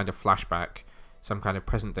have some kind of flashback, some kind of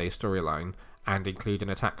present day storyline, and include an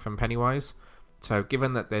attack from Pennywise. So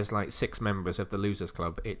given that there's like 6 members of the Losers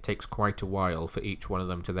Club, it takes quite a while for each one of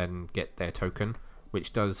them to then get their token,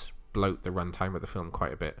 which does bloat the runtime of the film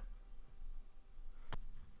quite a bit.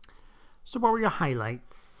 So what were your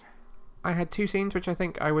highlights? I had 2 scenes which I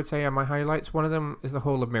think I would say are my highlights. One of them is the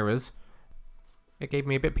Hall of Mirrors. It gave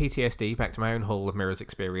me a bit PTSD back to my own Hall of Mirrors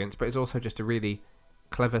experience, but it's also just a really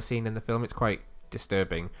clever scene in the film. It's quite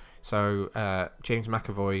disturbing. So James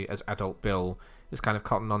McAvoy as adult Bill is kind of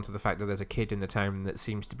cottoned on to the fact that there's a kid in the town that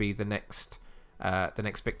seems to be the next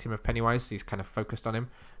victim of Pennywise. He's kind of focused on him,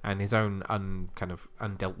 and his own kind of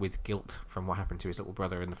undealt with guilt from what happened to his little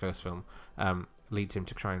brother in the first film leads him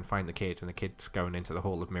to try and find the kid, and the kid's going into the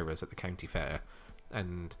Hall of Mirrors at the county fair.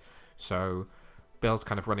 And so Bill's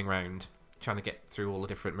kind of running around trying to get through all the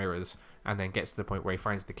different mirrors, and then gets to the point where he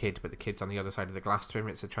finds the kid, but the kid's on the other side of the glass to him.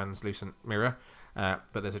 It's a translucent mirror,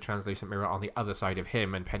 but there's a translucent mirror on the other side of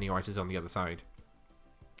him, and Pennywise is on the other side.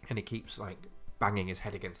 And he keeps like banging his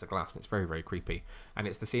head against the glass, and it's very, very creepy. And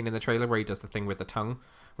it's the scene in the trailer where he does the thing with the tongue,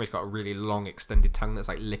 where he's got a really long extended tongue that's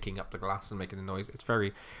like licking up the glass and making a noise. It's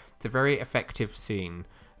a very effective scene,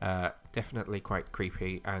 definitely quite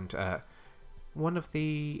creepy, and one of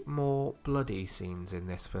the more bloody scenes in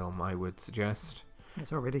this film, I would suggest.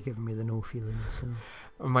 It's already given me the no feeling. So.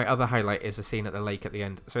 My other highlight is a scene at the lake at the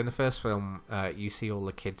end. So in the first film, you see all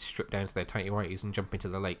the kids strip down to their tighty whities and jump into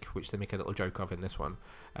the lake, which they make a little joke of in this one.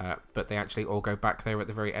 But they actually all go back there at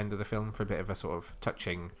the very end of the film for a bit of a sort of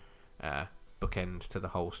touching bookend to the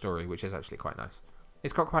whole story, which is actually quite nice.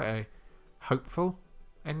 It's got quite a hopeful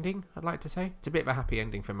ending, I'd like to say. It's a bit of a happy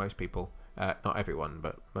ending for most people. Not everyone,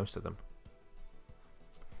 but most of them.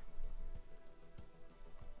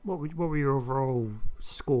 What were your overall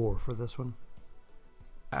score for this one?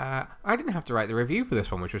 I didn't have to write the review for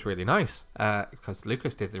this one, which was really nice, because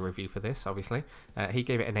Lucas did the review for this, obviously. He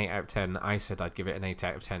gave it an 8 out of 10. I said I'd give it an 8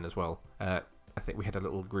 out of 10 as well. I think we had a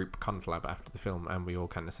little group conflab after the film, and we all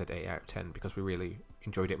kind of said 8 out of 10 because we really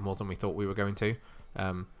enjoyed it more than we thought we were going to.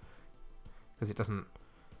 Because it doesn't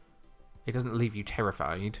leave you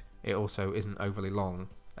terrified, it also isn't overly long.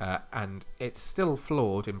 And it's still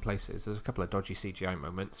flawed in places. There's a couple of dodgy CGI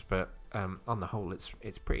moments, but on the whole,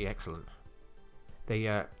 it's pretty excellent. They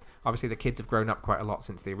obviously the kids have grown up quite a lot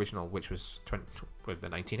since the original, which was the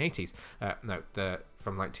 1980s.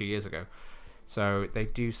 From like 2 years ago. So they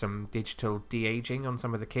do some digital de-aging on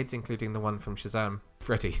some of the kids, including the one from Shazam,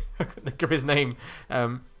 Freddy. I couldn't think of his name.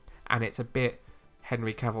 And it's a bit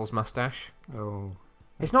Henry Cavill's mustache. Oh,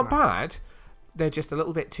 it's not bad. They're just a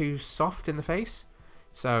little bit too soft in the face.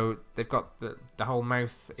 So they've got the whole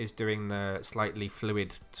mouth is doing the slightly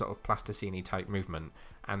fluid sort of plasticine type movement,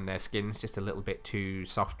 and their skin's just a little bit too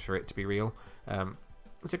soft for it to be real.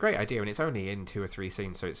 It's a great idea, and it's only in 2 or 3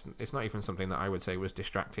 scenes, so it's not even something that I would say was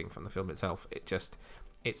distracting from the film itself.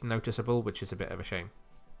 It's noticeable, which is a bit of a shame.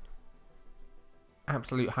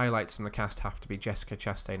 Absolute highlights from the cast have to be Jessica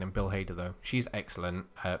Chastain and Bill Hader, though. She's excellent.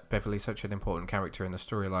 Beverly's such an important character in the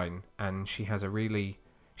storyline, and she has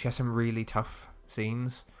some really tough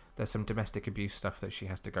scenes. There's some domestic abuse stuff that she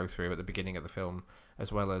has to go through at the beginning of the film,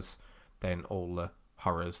 as well as then all the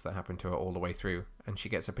horrors that happen to her all the way through, and she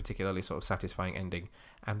gets a particularly sort of satisfying ending.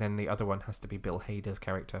 And then the other one has to be Bill Hader's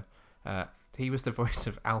character. He was the voice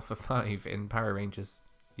of Alpha 5 in Power Rangers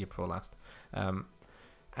year before last.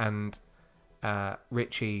 And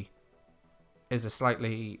Richie is a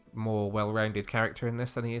slightly more well-rounded character in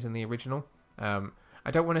this than he is in the original.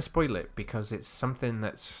 I don't want to spoil it because it's something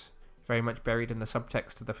that's very much buried in the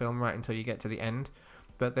subtext of the film right until you get to the end,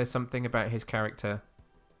 but there's something about his character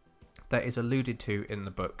that is alluded to in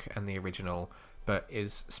the book and the original, but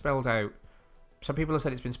is spelled out. Some people have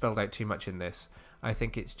said it's been spelled out too much in this. I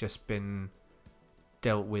think it's just been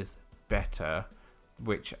dealt with better,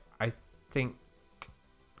 which I think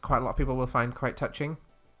quite a lot of people will find quite touching.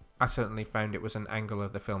 I certainly found it was an angle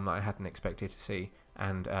of the film that I hadn't expected to see,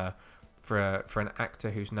 and for an actor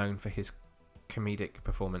who's known for his comedic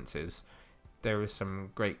performances, there is some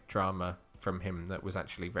great drama from him that was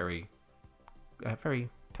actually very very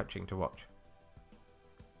touching to watch.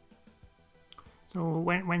 So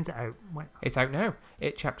when's it out? It's out now.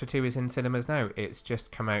 Chapter 2 is in cinemas now. It's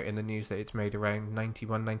just come out in the news that it's made around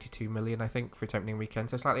 91, 92 million, I think, for its opening weekend.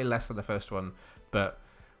 So slightly less than the first one. But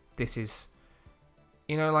this is,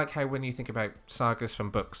 like how when you think about sagas from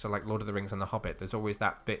books, so like Lord of the Rings and The Hobbit, there's always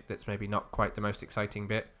that bit that's maybe not quite the most exciting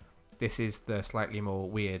bit. This is the slightly more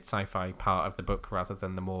weird sci-fi part of the book rather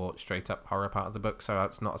than the more straight-up horror part of the book. So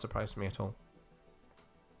that's not a surprise to me at all.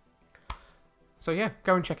 So yeah,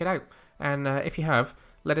 go and check it out. And if you have,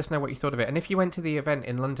 let us know what you thought of it. And if you went to the event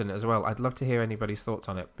in London as well, I'd love to hear anybody's thoughts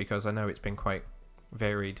on it, because I know it's been quite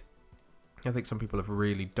varied. I think some people have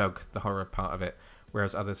really dug the horror part of it,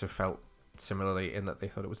 whereas others have felt similarly in that they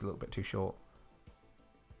thought it was a little bit too short.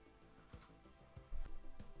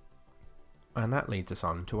 And that leads us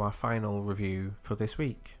on to our final review for this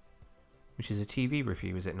week, which is a TV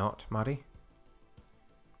review, is it not, Marty?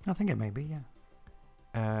 I think it may be, yeah.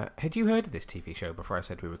 Had you heard of this TV show before I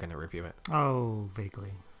said we were going to review it? Oh,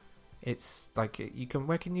 vaguely. It's like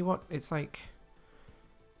where can you watch? It's like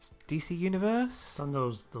it's DC Universe. It's on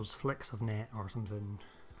those flicks of net or something.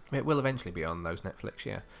 It will eventually be on those Netflix,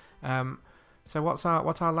 yeah. So what's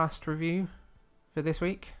our last review for this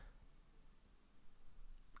week?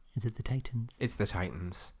 Is it the Titans? It's the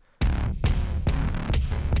Titans.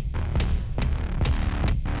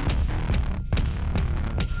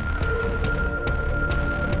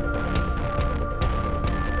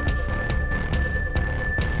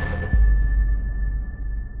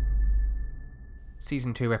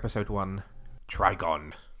 Season 2, Episode 1,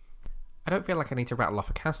 Trigon. I don't feel like I need to rattle off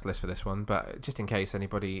a cast list for this one, but just in case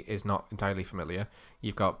anybody is not entirely familiar,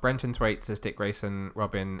 you've got Brenton Thwaites as Dick Grayson,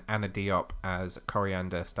 Robin, Anna Diop as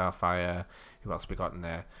Coriander Starfire. Who else we got in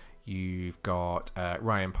there? You've got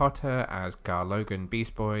Ryan Potter as Gar Logan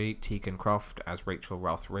Beast Boy, Tegan Croft as Rachel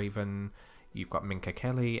Roth Raven. You've got Minka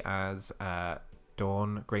Kelly as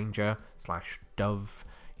Dawn Granger / Dove.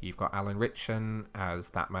 You've got Alan Ritchson as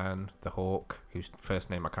that man, the Hawk, whose first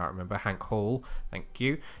name I can't remember. Hank Hall, thank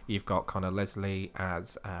you. You've got Connor Leslie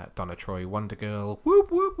as Donna Troy Wonder Girl, whoop,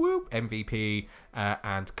 whoop, whoop, MVP.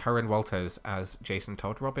 And Curran Walters as Jason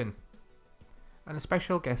Todd Robin. And a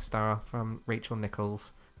special guest star from Rachel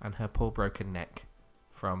Nichols and her poor broken neck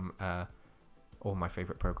from all my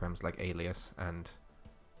favourite programmes like Alias and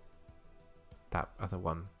that other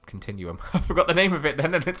one, Continuum. I forgot the name of it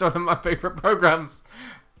then, and it's one of my favourite programmes.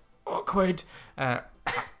 Awkward. And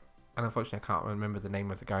unfortunately I can't remember the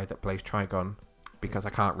name of the guy that plays Trigon because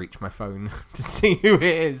I can't reach my phone to see who it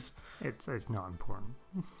is. It's not important.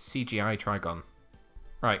 CGI Trigon.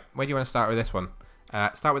 Right, where do you want to start with this one?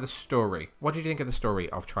 Start with the story. What did you think of the story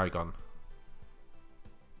of Trigon?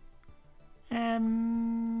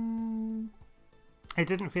 It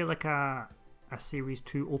didn't feel like a series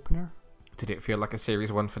 2 opener. Did it feel like a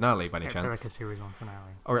series 1 finale by any It chance? felt like a series 1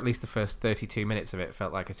 finale. Or at least the first 32 minutes of it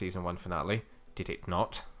felt like a season 1 finale. Did it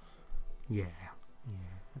not? Yeah.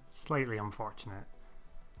 It's slightly unfortunate.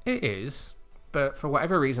 It is, but for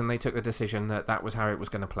whatever reason they took the decision that was how it was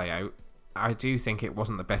going to play out. I do think it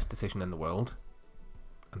wasn't the best decision in the world,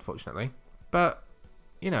 unfortunately. But,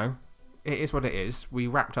 you know, it is what it is. We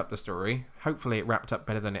wrapped up the story. Hopefully it wrapped up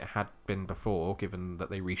better than it had been before, given that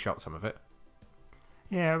they reshot some of it.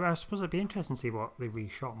 Yeah, I suppose it'd be interesting to see what they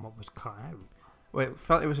reshot and what was cut out. Well, it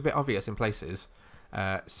felt it was a bit obvious in places.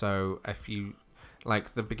 So if you...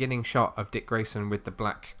 Like, the beginning shot of Dick Grayson with the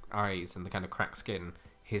black eyes and the kind of cracked skin,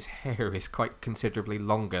 his hair is quite considerably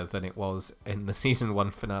longer than it was in the season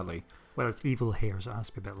 1 finale. Well, it's evil hair, so it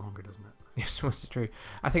has to be a bit longer, doesn't it? Yes, it's true.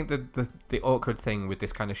 I think the awkward thing with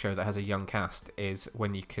this kind of show that has a young cast is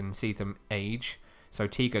when you can see them age. So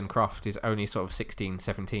Tegan Croft is only sort of 16,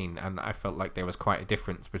 17, and I felt like there was quite a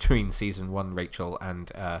difference between season 1 Rachel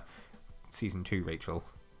and season 2 Rachel.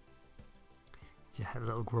 She had a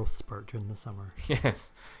little growth spurt during the summer.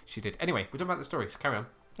 Yes, she did. Anyway, we're talking about the stories. Carry on.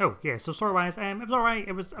 Oh, yeah, so story-wise, it was alright.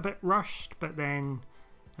 It was a bit rushed, but then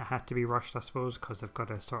it had to be rushed, I suppose, because they've got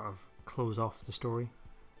to sort of close off the story.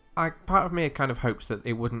 Part of me kind of hopes that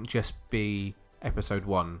it wouldn't just be episode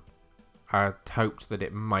 1. I hoped that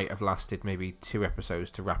it might have lasted maybe 2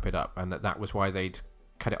 episodes to wrap it up, and that was why they'd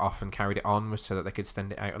cut it off and carried it on, was so that they could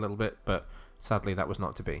extend it out a little bit, but sadly that was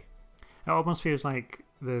not to be. It almost feels like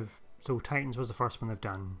So Titans was the first one they've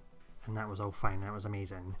done, and that was all fine, that was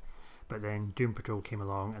amazing. But then Doom Patrol came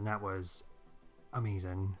along, and that was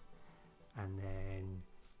amazing. And then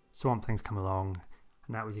Swamp Thing's come along,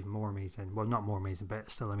 and that was even more amazing. Well, not more amazing, but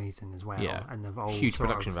still amazing as well. Yeah, and they've all huge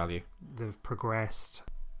production value. They've progressed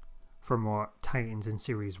from what Titans in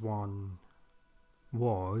Series 1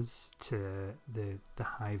 was to the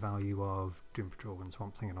high value of Doom Patrol and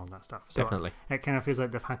Swamp Thing and all that stuff. So Definitely. it kind of feels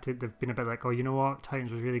like they've been a bit like, oh, you know what,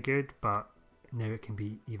 Titans was really good, but now it can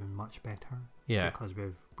be even much better. Yeah. Because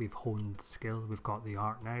we've honed the skill, we've got the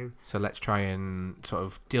art now. So let's try and sort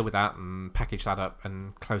of deal with that and package that up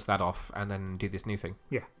and close that off and then do this new thing.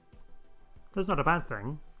 Yeah. That's not a bad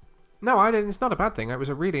thing. No, I didn't. It's not a bad thing. It was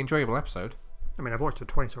a really enjoyable episode. I mean, I've watched it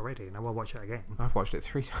twice already, and I will watch it again. I've watched it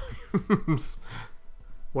 3 times.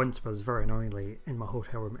 Once was very annoyingly in my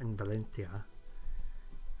hotel room in Valencia.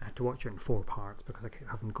 I had to watch it in 4 parts because I kept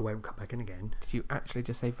having to go out and come back in again. Did you actually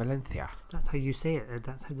just say Valencia? That's how you say it.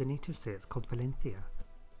 That's how the natives say it. It's called Valencia.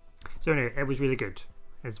 So anyway, it was really good,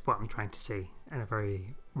 is what I'm trying to say, in a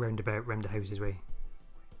very roundabout, round the houses way.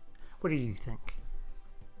 What do you think?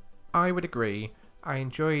 I would agree. I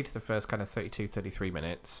enjoyed the first kind of 32, 33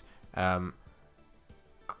 minutes.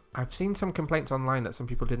 I've seen some complaints online that some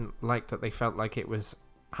people didn't like, that they felt like it was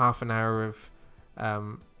half an hour of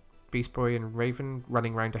Beast Boy and Raven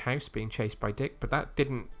running around a house being chased by Dick, but that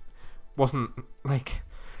wasn't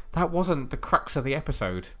the crux of the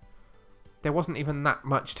episode. There wasn't even that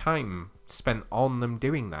much time spent on them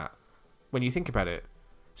doing that, when you think about it.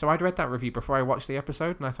 So I'd read that review before I watched the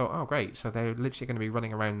episode, and I thought, oh great, so they're literally going to be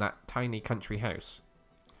running around that tiny country house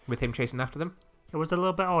with him chasing after them? It was a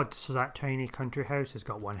little bit odd. So that tiny country house has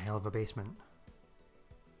got one hell of a basement.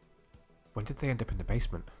 When did they end up in the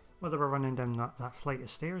basement? Well, they were running down that flight of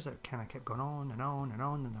stairs that kind of kept going on and on and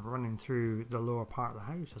on, and they were running through the lower part of the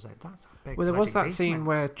house. I was like, that's a big. Well, there was that basement. scene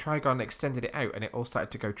where Trigon extended it out and it all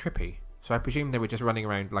started to go trippy. So I presume they were just running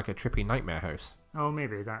around like a trippy nightmare house. Oh,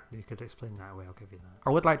 maybe that you could explain that away. I'll give you that.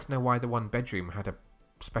 I would like to know why the one bedroom had a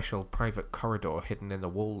special private corridor hidden in the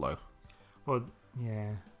wall, though. Well,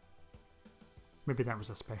 yeah. Maybe that was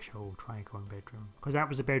a special Trigon bedroom. Because that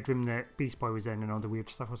was a bedroom that Beast Boy was in and all the weird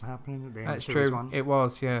stuff was happening at the end That's of Series true. 1. It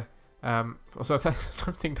was, yeah. Also, I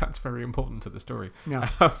don't think that's very important to the story. No.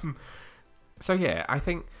 So yeah, I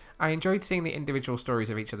think I enjoyed seeing the individual stories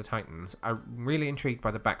of each of the Titans. I'm really intrigued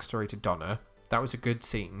by the backstory to Donna. That was a good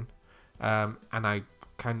scene. And I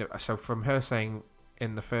so from her saying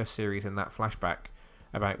in the first series in that flashback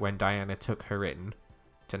about when Diana took her in,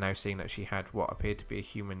 to now seeing that she had what appeared to be a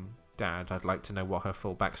human dad, I'd like to know what her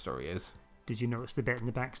full backstory is. Did you notice the bit in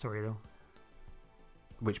the backstory though?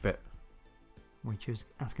 Which bit? When she was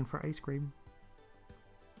asking for ice cream.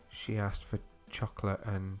 She asked for chocolate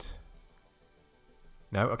and...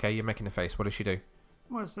 No? Okay, you're making a face. What does she do?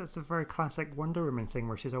 Well, it's a very classic Wonder Woman thing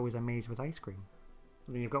where she's always amazed with ice cream.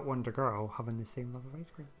 And then you've got Wonder Girl having the same love of ice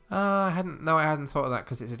cream. I hadn't thought of that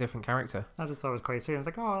because it's a different character. I just thought it was quite sweet. I was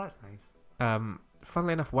like, oh, that's nice.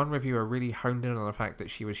 Funnily enough, one reviewer really honed in on the fact that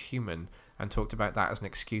she was human and talked about that as an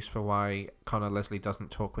excuse for why Connor Leslie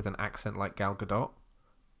doesn't talk with an accent like Gal Gadot.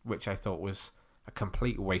 which I thought was a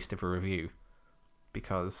complete waste of a review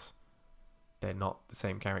because they're not the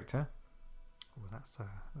same character. Oh, that's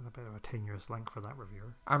a bit of a tenuous link for that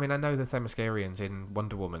reviewer. I mean, I know the Themyscirians in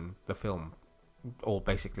Wonder Woman, the film, all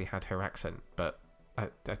basically had her accent, but I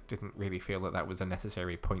didn't really feel that was a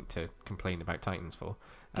necessary point to complain about Titans for.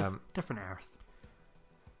 Different Earth.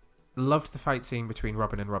 Loved the fight scene between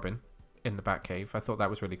Robin and Robin in the Batcave. I thought that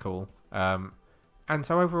was really cool. And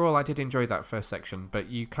so overall, I did enjoy that first section, but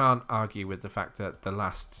you can't argue with the fact that the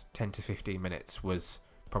last 10 to 15 minutes was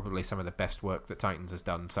probably some of the best work that Titans has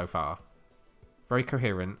done so far. Very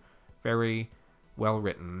coherent, very well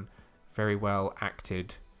written, very well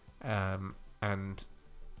acted, and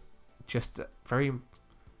just very,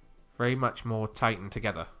 very much more Titan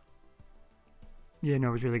together. Yeah, no,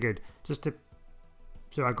 it was really good.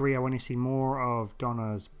 So I agree, I want to see more of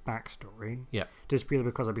Donna's backstory. Yeah. Just purely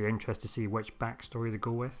because I'd be interested to see which backstory to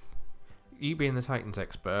go with. You being the Titans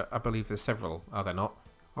expert, I believe there's several, are there not?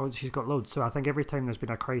 Oh, she's got loads. So I think every time there's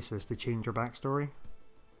been a crisis, they change her backstory.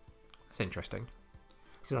 That's interesting.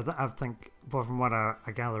 Because I think, well, from what I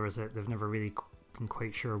gather, is that they've never really been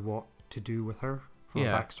quite sure what to do with her from a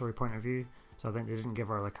backstory point of view. So I think they didn't give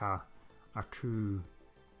her like a true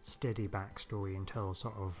steady backstory until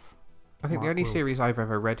sort of... I think the only series I've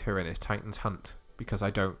ever read her in is Titans Hunt, because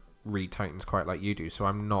I don't read Titans quite like you do, so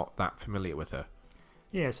I'm not that familiar with her.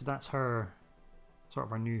 Yeah, so that's her sort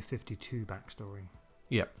of her New 52 backstory.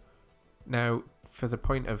 Yep. Now, for the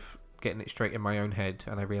point of getting it straight in my own head,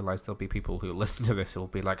 and I realise there'll be people who listen to this who'll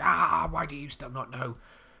be like, why do you still not know?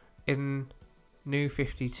 In New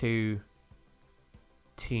 52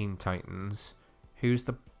 Teen Titans, who's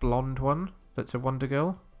the blonde one that's a Wonder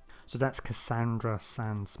Girl? So that's Cassandra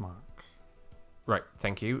Sandsmark. Right,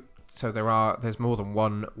 thank you. So there's more than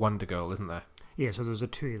one Wonder Girl, isn't there? Yeah, so there's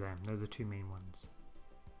two of them. They're the two main ones.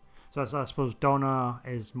 So I suppose Donna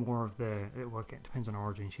is more of the... Well, it depends on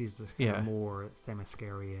origin. She's the kind of more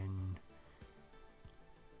Themyscirian,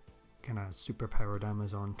 kind of superpowered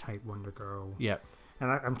Amazon type Wonder Girl. Yeah. And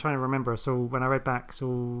I'm trying to remember. So when I read back, so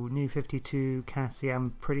New 52, Cassie,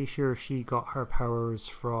 I'm pretty sure she got her powers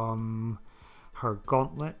from her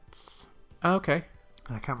gauntlets. Oh, okay.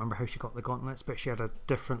 And I can't remember how she got the gauntlets, but she had a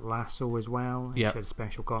different lasso as well. Yeah. She had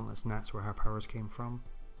special gauntlets, and that's where her powers came from.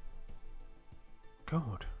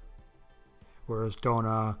 God. Whereas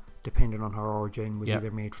Donna, depending on her origin, was either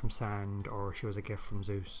made from sand or she was a gift from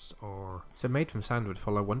Zeus, or... So Made from Sand would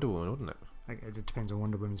follow Wonder Woman, wouldn't it? It depends on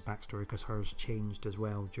Wonder Woman's backstory, because hers changed as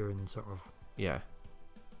well during sort of... Yeah.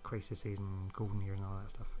 Crisis and Golden Years and all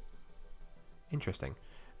that stuff. Interesting.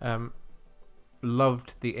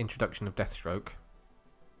 Loved the introduction of Deathstroke.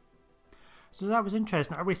 So that was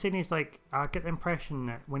interesting. Are we saying he's like... I get the impression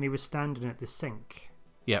that when he was standing at the sink...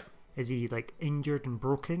 Yep. Is he like injured and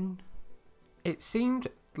broken? It seemed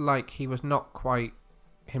like he was not quite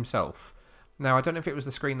himself. Now, I don't know if it was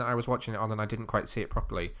the screen that I was watching it on and I didn't quite see it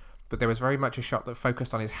properly, but there was very much a shot that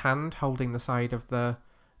focused on his hand holding the side of the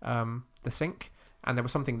sink, and there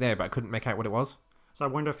was something there, but I couldn't make out what it was. So I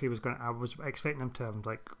wonder if he was going to... I was expecting him to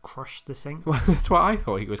like crush the sink. Well, that's what I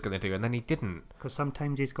thought he was going to do, and then he didn't. Because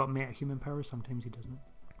sometimes he's got metahuman powers, sometimes he doesn't.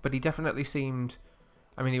 But he definitely seemed...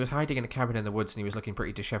 I mean, he was hiding in a cabin in the woods and he was looking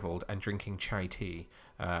pretty dishevelled and drinking chai tea.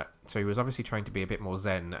 So he was obviously trying to be a bit more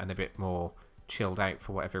zen and a bit more chilled out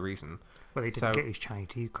for whatever reason. Well, he didn't get his chai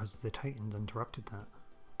tea because the Titans interrupted that.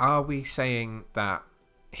 Are we saying that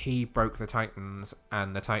he broke the Titans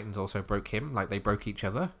and the Titans also broke him? Like they broke each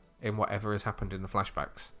other in whatever has happened in the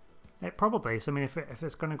flashbacks? Probably. So, I mean, if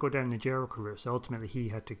it's going to go down the Jericho route, so ultimately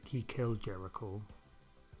he killed Jericho.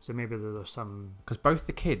 So maybe there's some... Because both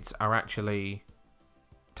the kids are actually...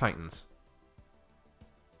 Titans.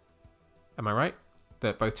 Am I right?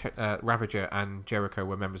 That both Ravager and Jericho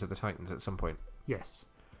were members of the Titans at some point. Yes.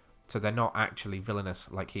 So they're not actually villainous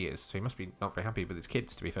like he is. So he must be not very happy with his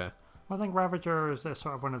kids, to be fair. Well, I think Ravager is sort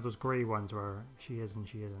of one of those grey ones where she is and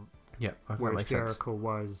she isn't. Yeah, whereas Jericho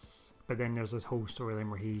was... But then there's this whole storyline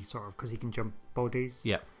where he sort of... Because he can jump bodies.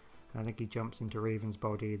 Yeah. And I think he jumps into Raven's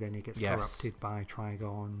body, then he gets corrupted by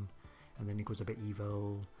Trigon, and then he goes a bit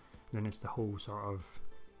evil. And then it's the whole sort of...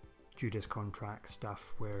 Judas contract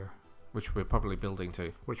stuff which we're probably building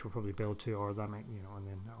to, or that might, and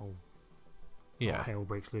then all hell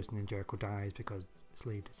breaks loose and then Jericho dies because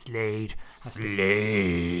Slade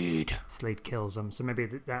kills him. So maybe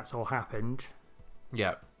that's all happened,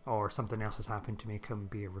 or something else has happened to make him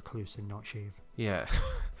be a recluse and not shave.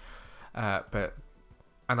 But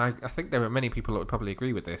I think there are many people that would probably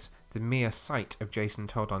agree with this. The mere sight of Jason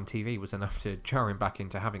Todd on TV was enough to jar him back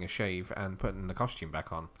into having a shave and putting the costume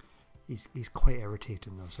back on. He's quite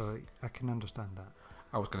irritating though, so I can understand that.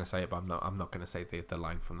 I was going to say it, but I'm not going to say the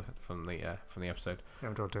line from the episode.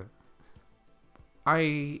 No, don't do it.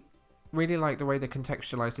 I really like the way they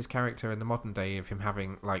contextualized his character in the modern day of him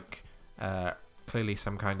having like clearly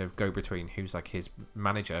some kind of go-between who's like his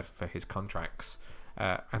manager for his contracts,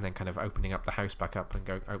 and then kind of opening up the house back up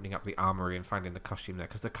and opening up the armory and finding the costume there,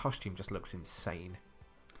 because the costume just looks insane.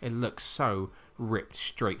 It looks so ripped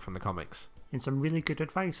straight from the comics. And some really good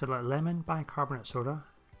advice, so like lemon, bicarbonate soda,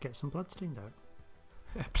 get some bloodstains out.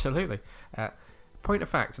 Absolutely. Point of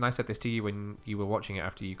fact, and I said this to you when you were watching it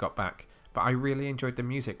after you got back, but I really enjoyed the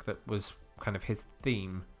music that was kind of his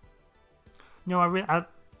theme. No,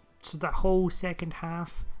 so that whole second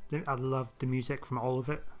half, I loved the music from all of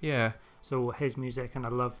it. Yeah. So his music, and I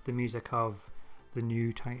loved the music of the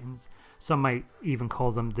new Titans. Some might even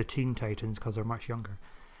call them the Teen Titans because they're much younger.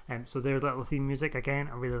 So their little theme music, again,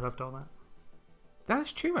 I really loved all that.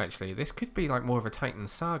 That's true, actually. This could be like more of a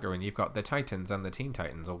Titans saga, and you've got the Titans and the Teen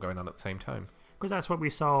Titans all going on at the same time. Because that's what we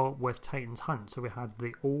saw with Titans Hunt. So we had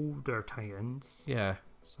the older Titans. Yeah.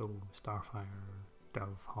 So Starfire,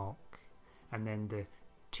 Dove, Hawk, and then the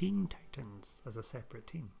Teen Titans as a separate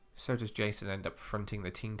team. So does Jason end up fronting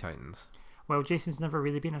the Teen Titans? Well, Jason's never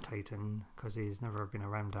really been a Titan because he's never been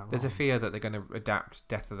around that long. There's a fear that they're going to adapt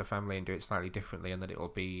Death of the Family and do it slightly differently, and that it will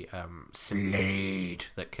be Slade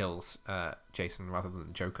that kills Jason rather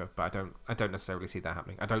than Joker. But I don't necessarily see that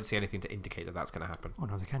happening. I don't see anything to indicate that that's going to happen. Oh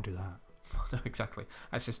no, they can't do that. No, exactly.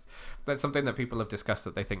 That's something that people have discussed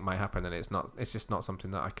that they think might happen, and it's just not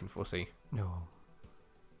something that I can foresee. No,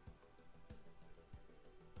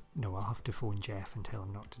 I'll have to phone Jeff and tell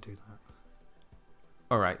him not to do that.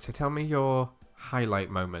 Alright, so tell me your highlight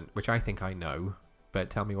moment, which I think I know, but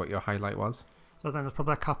tell me what your highlight was. So then there's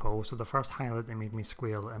probably a couple. So the first highlight that made me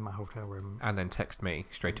squeal in my hotel room, And then text me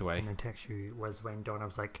straight away. and then text you, was when Donna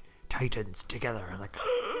was like, Titans together. I'm like,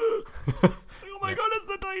 oh my Yeah. god, it's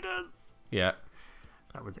the Titans! Yeah.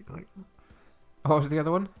 That was exciting. What was the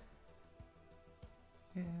other one?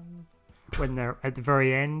 When they're at the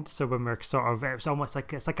very end, so when we're sort of, it's almost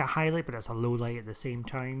like, it's like a highlight, but it's a low light at the same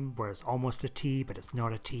time, where it's almost a T, but it's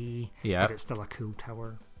not a T, Yeah. but it's still a cool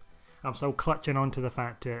tower. I'm still clutching on to the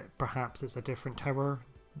fact that perhaps it's a different tower,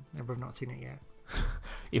 and we've not seen it yet.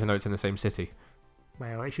 Even though it's in the same city.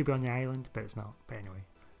 Well, it should be on the island, but it's not. But anyway,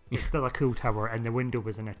 it's still a cool tower, and the window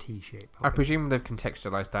was in a T shape. I presume they've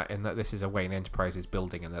contextualized that in that this is a Wayne Enterprises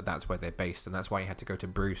building, and that's where they're based, and that's why you had to go to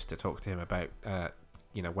Bruce to talk to him about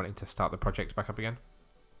wanting to start the project back up again.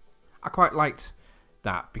 I quite liked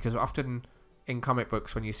that, because often in comic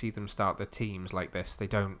books when you see them start their teams like this,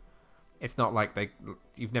 it's not like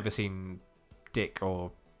you've never seen Dick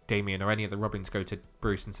or Damian or any of the Robins go to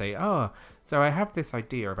Bruce and say, oh, so I have this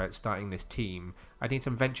idea about starting this team. I need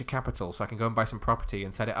some venture capital so I can go and buy some property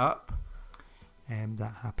and set it up.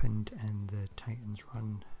 That happened in the Titans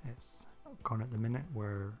run. It's gone at the minute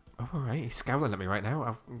where... Oh, all right, he's scowling at me right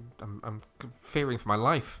now. I'm fearing for my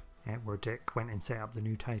life. Where Dick went and set up the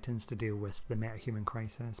new Titans to deal with the metahuman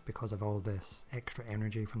crisis because of all this extra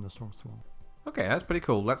energy from the Source Wall. Okay, that's pretty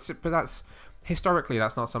cool. That's historically,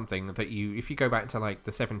 that's not something that if you go back to like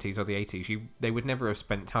the 70s or the 80s, they would never have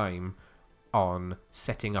spent time on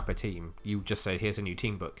setting up a team. You just say, here's a new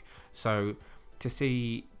team book. So to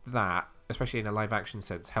see that, especially in a live action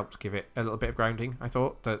sense, helped give it a little bit of grounding. I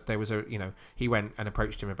thought that there was he went and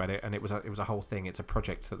approached him about it, and it was a whole thing. It's a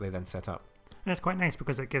project that they then set up. And it's quite nice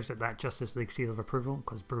because it gives it that Justice League seal of approval,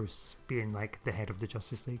 because Bruce being like the head of the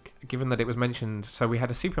Justice League. Given that it was mentioned, so we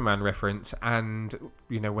had a Superman reference, and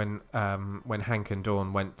when Hank and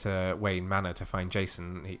Dawn went to Wayne Manor to find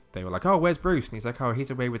Jason, they were like, "Oh, where's Bruce?" And he's like, "Oh,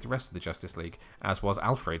 he's away with the rest of the Justice League," as was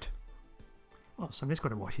Alfred. Oh, somebody's got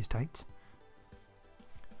to wash his tights.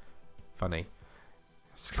 Funny.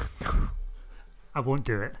 I won't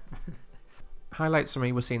do it. Highlights for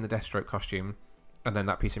me was seeing the Deathstroke costume, and then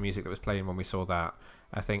that piece of music that was playing when we saw that.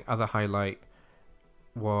 I think other highlight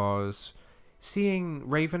was seeing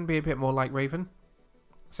Raven be a bit more like Raven.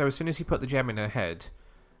 So as soon as he put the gem in her head,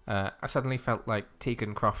 I suddenly felt like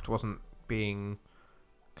Tegan Croft wasn't being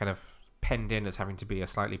kind of penned in as having to be a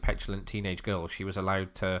slightly petulant teenage girl. She was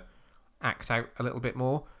allowed to act out a little bit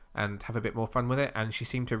more and have a bit more fun with it, and she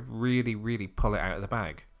seemed to really, really pull it out of the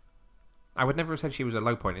bag. I would never have said she was a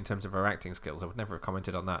low point in terms of her acting skills. I would never have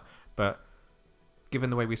commented on that. But given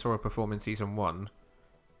the way we saw her perform in Season 1,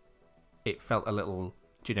 it felt a little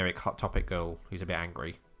generic Hot Topic girl who's a bit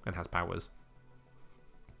angry and has powers.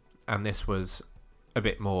 And this was a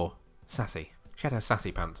bit more sassy. She had her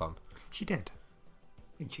sassy pants on. She did.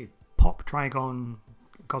 And she popped Trigon,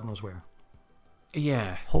 God knows where.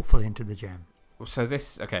 Yeah. Hopefully into the gem.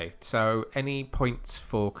 So any points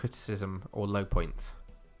for criticism or low points?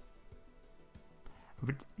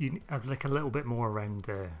 I'd like a little bit more around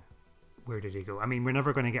the where did he go. I mean, we're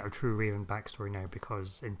never going to get a true Raven backstory now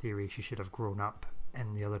because, in theory, she should have grown up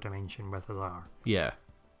in the other dimension with Azar. Yeah.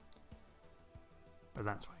 But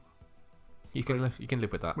that's fine. You can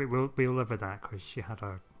live with that. We'll live with that because she had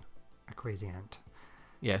a crazy aunt.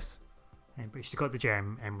 Yes. But she's got the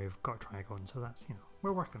gem, and we've got Trigon, so that's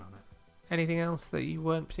we're working on it. Anything else that you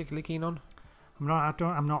weren't particularly keen on?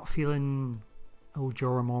 I'm not feeling old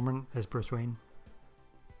Jorah Mormont as Bruce Wayne.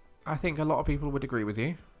 I think a lot of people would agree with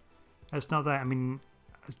you. It's not that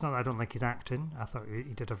I don't like his acting. I thought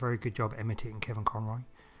he did a very good job imitating Kevin Conroy.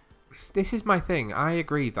 This is my thing. I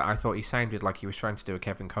agreed that I thought he sounded like he was trying to do a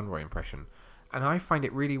Kevin Conroy impression. And I find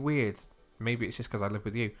it really weird, maybe it's just because I live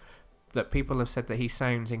with you, that people have said that he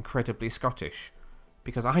sounds incredibly Scottish.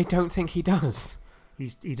 Because I don't think he does.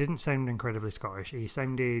 He didn't sound incredibly Scottish. He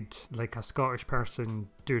sounded like a Scottish person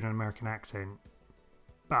doing an American accent.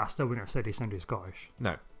 But I still wouldn't have said he sounded Scottish.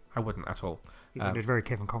 No, I wouldn't at all. He sounded very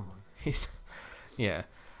Kevin Conroy. Yeah.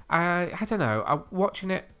 I don't know. Watching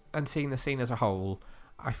it and seeing the scene as a whole,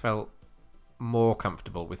 I felt more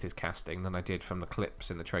comfortable with his casting than I did from the clips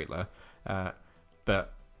in the trailer.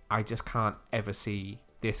 But I just can't ever see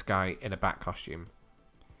this guy in a Bat costume.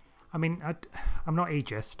 I mean, I'm not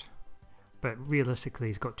ageist, but realistically,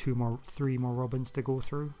 he's got 3 more Robins to go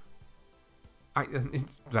through.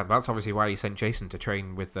 That's obviously why he sent Jason to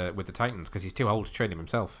train with the Titans, because he's too old to train him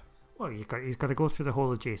himself. Well, he's got to go through the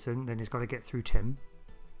whole of Jason, then he's got to get through Tim,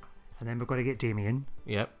 and then we've got to get Damien.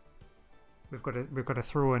 Yep. We've got to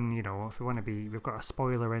throw in, if we want to be, we've got a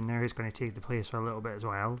spoiler in there who's going to take the place for a little bit as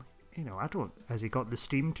well. Has he got the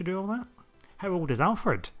steam to do all that? How old is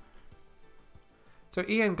Alfred? So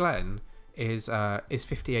Ian Glenn is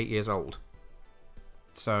 58 years old.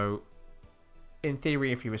 So, in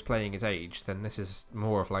theory, if he was playing his age, then this is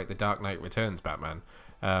more of like the Dark Knight Returns Batman.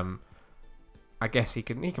 I guess he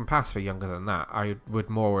can pass for younger than that. I would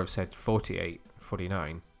more have said 48,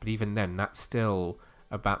 49. But even then, that's still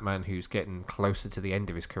a Batman who's getting closer to the end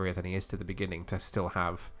of his career than he is to the beginning to still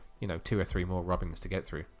have, 2 or 3 more Robins to get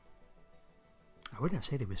through. I wouldn't have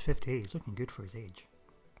said he was 58. He's looking good for his age.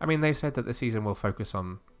 I mean, they said that the season will focus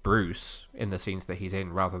on Bruce in the scenes that he's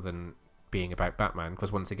in rather than being about Batman,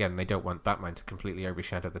 because once again, they don't want Batman to completely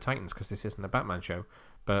overshadow the Titans because this isn't a Batman show.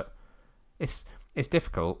 But it's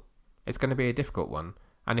difficult. It's going to be a difficult one.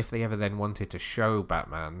 And if they ever then wanted to show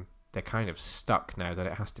Batman, they're kind of stuck now that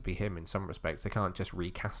it has to be him in some respects. They can't just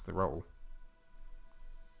recast the role.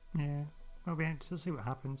 Yeah, we'll be able to see what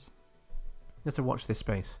happens. Let's watch this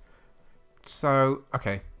space. So,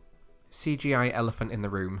 okay. CGI elephant in the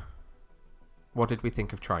room. What did we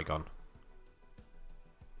think of Trigon?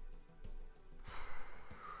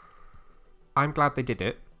 I'm glad they did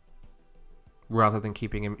it, rather than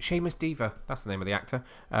keeping him... Seamus Diva, that's the name of the actor.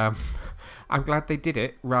 I'm glad they did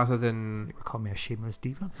it, rather than... You call me a shameless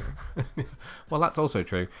diva? Well, that's also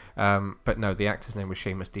true. But no, the actor's name was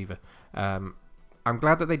Seamus Diva. I'm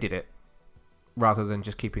glad that they did it, rather than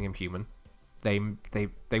just keeping him human. They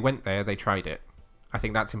went there, they tried it. I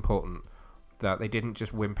think that's important, that they didn't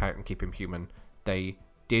just wimp out and keep him human. They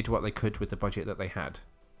did what they could with the budget that they had.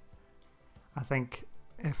 I think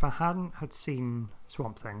if I hadn't had seen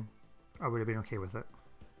Swamp Thing, I would have been okay with it.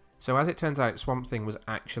 So as it turns out, Swamp Thing was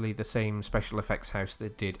actually the same special effects house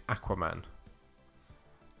that did Aquaman.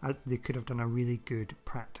 They could have done a really good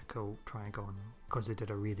practical Trigon, because they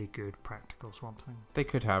did a really good practical Swamp Thing. They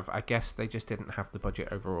could have. I guess they just didn't have the budget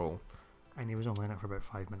overall. And he was only in it for about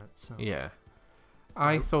 5 minutes. So. Yeah.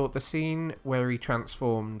 I thought the scene where he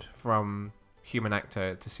transformed from human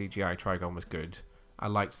actor to CGI Trigon was good. I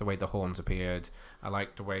liked the way the horns appeared. I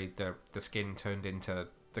liked the way the skin turned into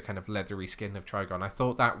the kind of leathery skin of Trigon. I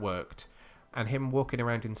thought that worked. And him walking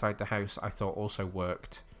around inside the house, I thought also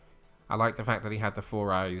worked. I liked the fact that he had the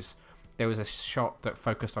 4 eyes. There was a shot that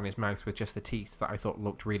focused on his mouth with just the teeth that I thought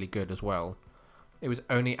looked really good as well. It was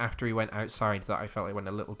only after he went outside that I felt it went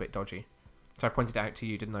a little bit dodgy. So I pointed it out to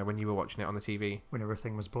you, didn't I, when you were watching it on the TV? When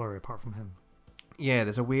everything was blurry apart from him. Yeah,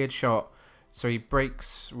 there's a weird shot. So he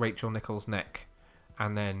breaks Rachel Nichols' neck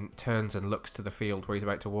and then turns and looks to the field where he's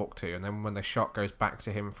about to walk to. And then when the shot goes back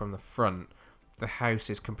to him from the front, the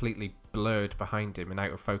house is completely blurred behind him and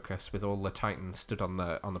out of focus with all the Titans stood on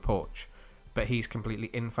the porch. But he's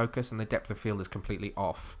completely in focus and the depth of field is completely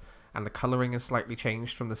off. And the colouring has slightly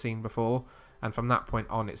changed from the scene before. And from that point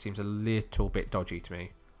on, it seems a little bit dodgy to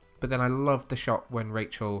me. But then I loved the shot when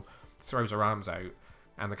Rachel throws her arms out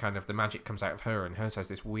and the magic comes out of her, and hers has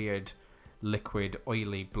this weird liquid,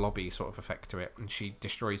 oily, blobby sort of effect to it, and she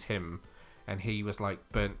destroys him and he was like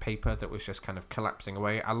burnt paper that was just kind of collapsing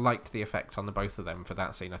away. I liked the effect on the both of them for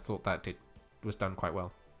that scene. I thought that was done quite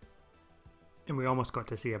well. And we almost got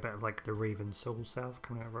to see a bit of like the Raven soul self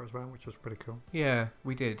coming out of her as well, which was pretty cool. Yeah,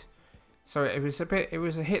 we did. So it was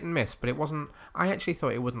a hit and miss, but it wasn't. I actually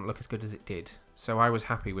thought it wouldn't look as good as it did. So I was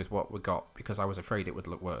happy with what we got because I was afraid it would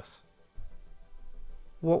look worse.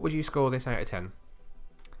 What would you score this out of 10?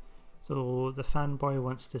 So the fanboy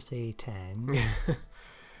wants to say 10.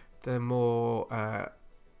 The more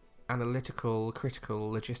analytical,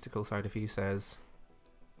 critical, logistical side of you says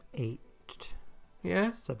 8.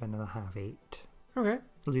 Yeah? 7.5, 8. Okay.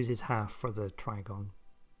 Loses half for the Trigon.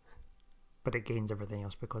 But it gains everything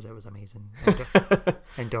else because it was amazing.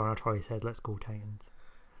 And Donna Troy said, let's go Titans.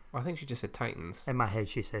 Well, I think she just said Titans. In my head,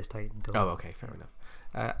 she says Titans. Oh, okay, fair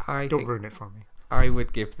enough. Don't ruin it for me. I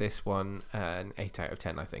would give this one an 8 out of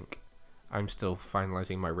 10, I think. I'm still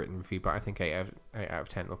finalising my written review, but I think 8 out of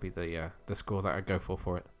 10 will be the score that I'd go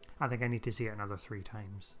for it. I think I need to see it another 3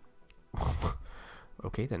 times.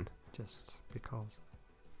 Okay, then. Just because.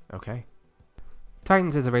 Okay.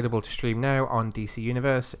 Titans is available to stream now on DC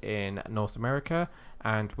Universe in North America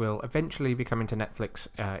and will eventually be coming to Netflix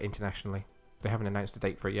internationally. They haven't announced a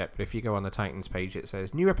date for it yet, but if you go on the Titans page, it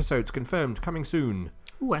says new episodes confirmed coming soon.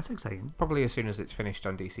 Ooh, that's exciting. Probably as soon as it's finished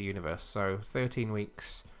on DC Universe. So 13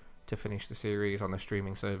 weeks to finish the series on the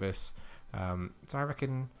streaming service. So I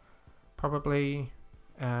reckon probably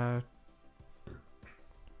by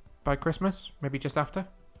Christmas, maybe just after.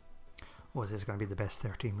 Oh, is this going to be the best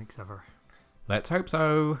 13 weeks ever? Let's hope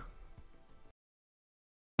so.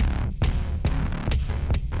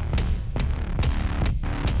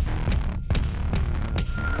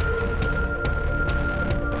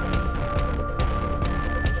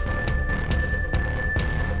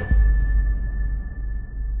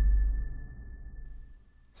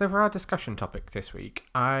 So for our discussion topic this week,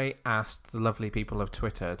 I asked the lovely people of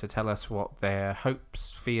Twitter to tell us what their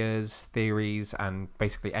hopes, fears, theories, and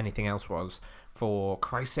basically anything else was for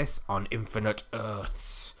Crisis on Infinite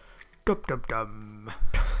Earths. Dum dum dum.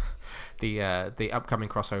 The upcoming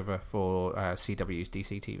crossover for CW's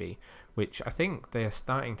DC TV, which I think they're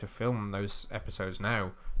starting to film those episodes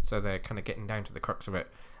now, so they're kind of getting down to the crux of it,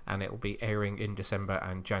 and it will be airing in December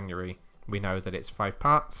and January. We know that it's 5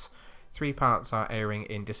 parts. 3 parts are airing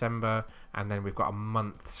in December, and then we've got a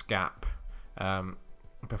month's gap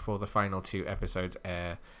before the final 2 episodes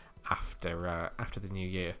air after the new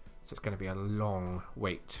year. So it's going to be a long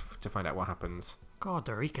wait to find out what happens. God,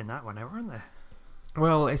 they're eking that one out, aren't they?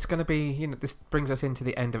 Well, it's going to be, this brings us into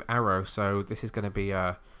the end of Arrow, so this is going to be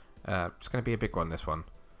it's going to be a big one, this one.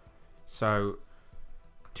 So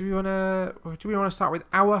do we want to start with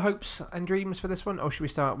our hopes and dreams for this one, or should we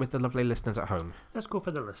start with the lovely listeners at home? Let's go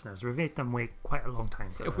for the listeners. We've made them wait quite a long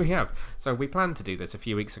time for this. We have. So we planned to do this a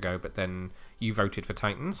few weeks ago, but then you voted for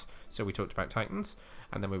Titans, so we talked about Titans,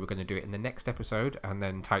 and then we were going to do it in the next episode, and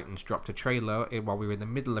then Titans dropped a trailer while we were in the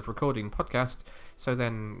middle of recording the podcast, so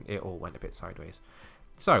then it all went a bit sideways.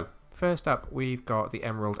 So, first up, we've got the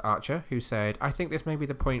Emerald Archer, who said, I think this may be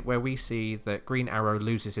the point where we see that Green Arrow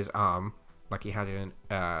loses his arm, like he had in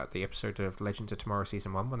the episode of Legends of Tomorrow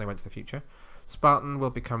Season 1 when they went to the future. Spartan will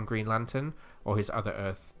become Green Lantern, or his other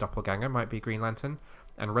Earth doppelganger might be Green Lantern,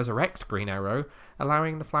 and resurrect Green Arrow,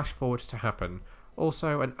 allowing the flash forward to happen.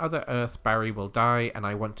 Also, an other Earth Barry will die, and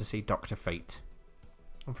I want to see Dr. Fate.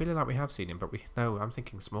 I'm feeling like we have seen him, but I'm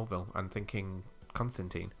thinking Smallville. I'm thinking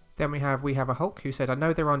Constantine. Then we have a Hulk who said, I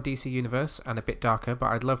know they're on DC Universe and a bit darker, but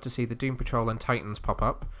I'd love to see the Doom Patrol and Titans pop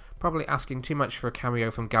up. Probably asking too much for a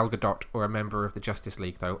cameo from Gal Gadot or a member of the Justice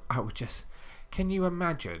League, though. Can you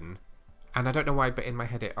imagine? And I don't know why, but in my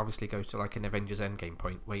head it obviously goes to like an Avengers Endgame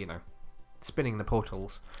point where, spinning the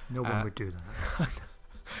portals. No one would do that.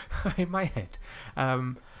 In my head.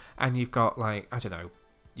 And you've got,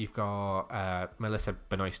 you've got Melissa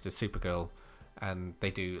Benoist's Supergirl, and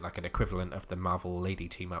they do like an equivalent of the Marvel Lady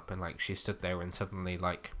team up, and she stood there and suddenly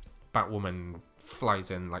Batwoman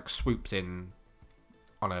flies in, swoops in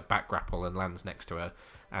on a back grapple and lands next to her,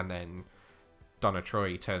 and then Donna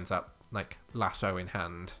Troy turns up lasso in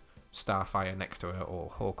hand, Starfire next to her, or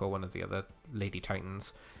Hawk, or one of the other Lady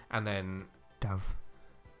Titans, and then Dove.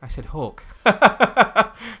 I said Hawk.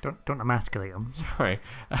 Don't emasculate him. Sorry.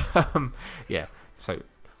 Yeah. So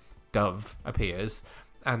Dove appears,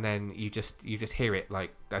 and then you just hear it I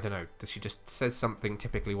don't know. She just says something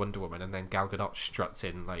typically Wonder Woman, and then Gal Gadot struts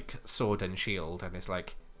in sword and shield, and it's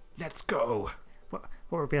let's go.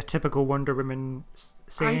 What would be a typical Wonder Woman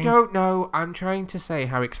saying? I don't know. I'm trying to say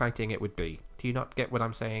how exciting it would be. Do you not get what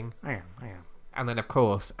I'm saying? I am. And then, of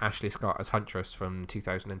course, Ashley Scott as Huntress from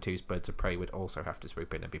 2002's Birds of Prey would also have to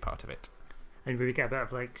swoop in and be part of it. And we get a bit of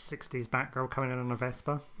 60s Batgirl coming in on a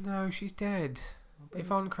Vespa. No, she's dead.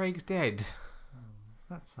 Yvonne Craig's dead. Oh,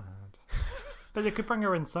 that's sad. But they could bring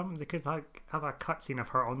her in some. They could like have a cutscene of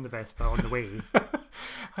her on the Vespa on the way.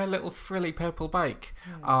 Her little frilly purple bike.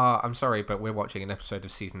 I'm sorry, but we're watching an episode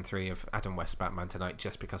of season 3 of Adam West Batman tonight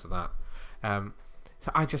just because of that. I'm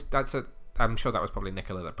sure that was probably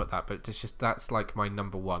Nicola that put that, but it's just that's like my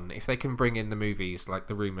number one. If they can bring in the movies like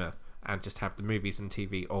The Rumour and just have the movies and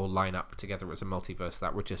TV all line up together as a multiverse,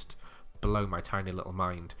 that would just blow my tiny little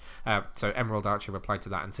mind. So Emerald Archer replied to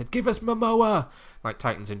that and said, "Give us Momoa!" Like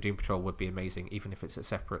Titans and Doom Patrol would be amazing, even if it's a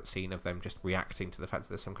separate scene of them just reacting to the fact that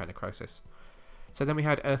there's some kind of crisis. So then we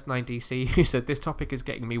had Earth-9 DC, who said, "This topic is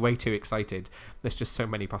getting me way too excited. There's just so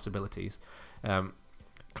many possibilities."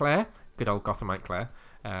 Claire, good old Gothamite Claire,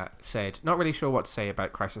 said, "Not really sure what to say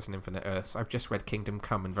about Crisis on Infinite Earths. I've just read Kingdom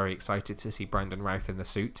Come and very excited to see Brandon Routh in the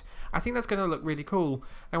suit. I think that's going to look really cool.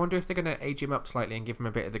 I wonder if they're going to age him up slightly and give him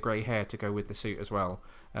a bit of the grey hair to go with the suit as well.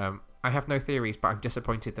 I have no theories, but I'm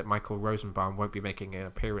disappointed that Michael Rosenbaum won't be making an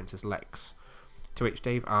appearance as Lex." To which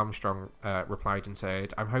Dave Armstrong replied and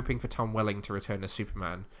said, "I'm hoping for Tom Welling to return as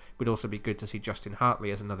Superman. It would also be good to see Justin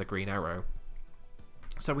Hartley as another Green Arrow."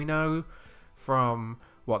 So we know from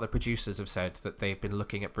what the producers have said that they've been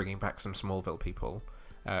looking at bringing back some Smallville people,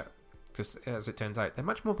 because as it turns out they're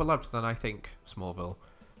much more beloved than I think Smallville,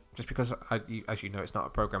 just because as you know, it's not a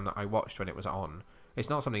program that I watched when it was on. It's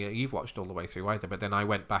not something that you've watched all the way through either, but then I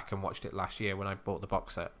went back and watched it last year when I bought the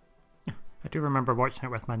box set. I do remember watching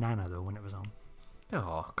it with my nana though when it was on.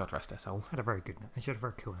 Oh, God rest her soul. Had a very good, she had a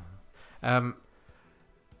very cool nana.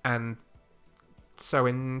 And so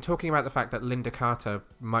in talking about the fact that Linda Carter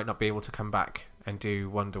might not be able to come back and do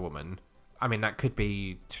Wonder Woman, I mean, that could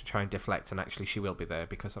be to try and deflect, and actually she will be there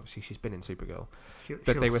because obviously she's been in Supergirl.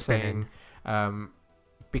 But they were saying,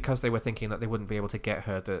 because they were thinking that they wouldn't be able to get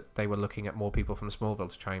her, that they were looking at more people from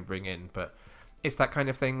Smallville to try and bring in. But it's that kind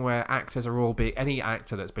of thing where actors are all any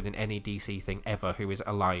actor that's been in any DC thing ever who is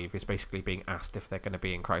alive is basically being asked if they're going to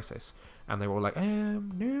be in Crisis. And they were all like,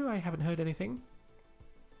 no, I haven't heard anything.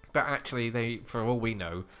 But actually, for all we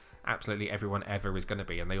know, absolutely everyone ever is going to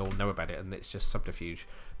be, and they all know about it, and it's just subterfuge.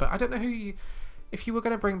 But I don't know if you were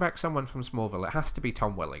going to bring back someone from Smallville, it has to be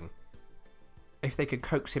Tom Welling. If they could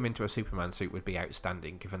coax him into a Superman suit, would be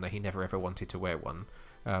outstanding, given that he never ever wanted to wear one.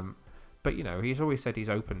 But you know, he's always said he's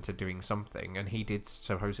open to doing something, and he did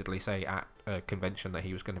supposedly say at a convention that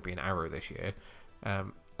he was going to be an Arrow this year,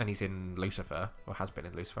 and he's in Lucifer, or has been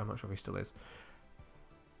in Lucifer. I'm not sure if he still is.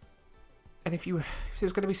 And if there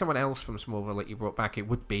was going to be someone else from Smallville that you brought back, it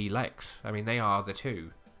would be Lex. I mean, they are the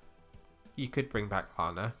two. You could bring back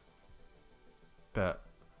Lana, but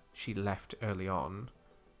she left early on,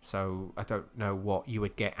 so I don't know what you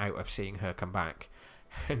would get out of seeing her come back.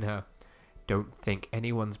 And don't think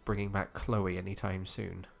anyone's bringing back Chloe anytime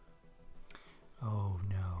soon. Oh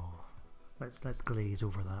no, let's glaze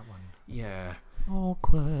over that one. Yeah.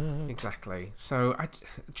 Awkward. Exactly. So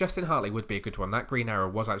Justin Hartley would be a good one. That Green Arrow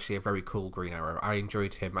was actually a very cool Green Arrow. I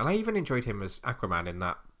enjoyed him, and I even enjoyed him as Aquaman in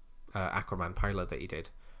that Aquaman pilot that he did.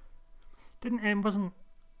 Wasn't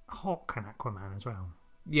Hawk an Aquaman as well?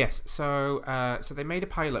 Yes. So they made a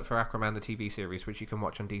pilot for Aquaman the TV series, which you can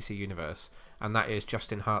watch on DC Universe, and that is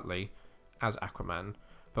Justin Hartley as Aquaman.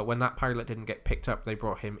 But when that pilot didn't get picked up, they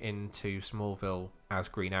brought him into Smallville as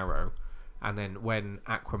Green Arrow. And then when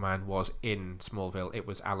Aquaman was in Smallville, it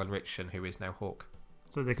was Alan Ritchson, who is now Hawk.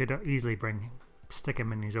 So they could easily stick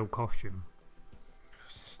him in his old costume.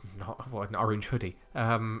 It's not an orange hoodie.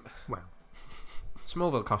 Well,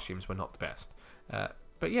 Smallville costumes were not the best.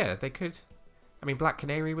 But yeah, they could. I mean, Black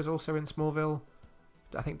Canary was also in Smallville.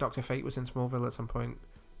 I think Dr. Fate was in Smallville at some point.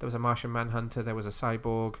 There was a Martian Manhunter. There was a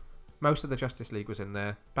Cyborg. Most of the Justice League was in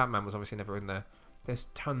there. Batman was obviously never in there. There's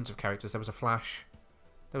tons of characters. There was a Flash.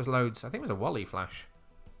 There was loads. I think it was a Wally Flash,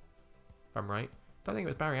 if I'm right. Don't think it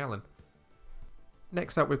was Barry Allen.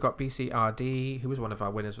 Next up, we've got BCRD, who was one of our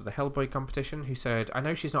winners of the Hellboy competition, who said, "I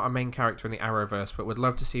know she's not a main character in the Arrowverse, but would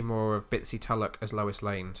love to see more of Bitsy Tulloch as Lois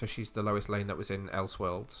Lane." So she's the Lois Lane that was in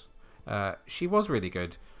Elseworlds. She was really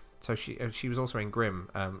good. So she was also in Grimm.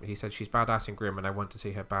 He said, "She's badass in Grimm, and I want to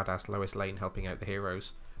see her badass Lois Lane helping out the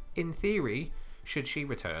heroes." In theory, should she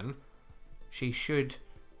return, she should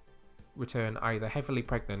return either heavily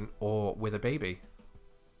pregnant or with a baby,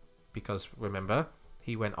 because remember,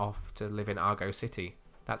 he went off to live in Argo City.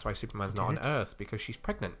 That's why Superman's not on Earth, because she's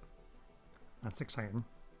pregnant. That's exciting.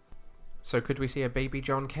 So could we see a baby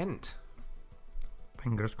John Kent?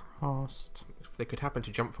 Fingers crossed. If they could happen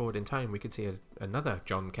to jump forward in time, we could see another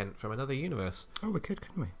John Kent from another universe. Oh, we could,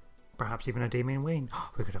 couldn't we? Perhaps even a Damian Wayne.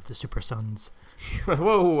 We could have the Super Sons.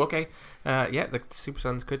 Whoa, okay. Yeah, the Super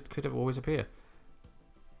Sons could have always appear.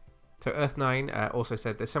 So Earth-9 also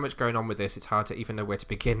said, "There's so much going on with this, it's hard to even know where to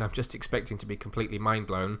begin. I'm just expecting to be completely mind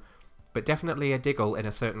blown." but definitely a Diggle in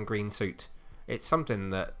a certain green suit. It's something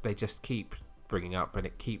that they just keep bringing up, and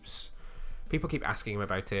people keep asking him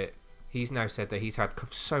about it. He's now said that he's had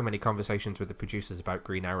so many conversations with the producers about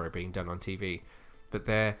Green Arrow being done on TV, but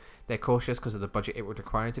they're cautious because of the budget it would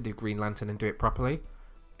require to do Green Lantern and do it properly,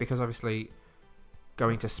 because obviously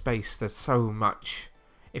going to space, there's so much.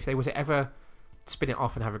 If they were to ever spin it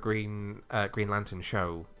off and have a Green Lantern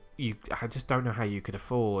show, I just don't know how you could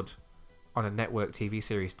afford on a network TV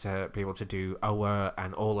series to be able to do Oa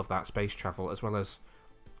and all of that space travel, as well as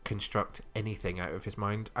construct anything out of his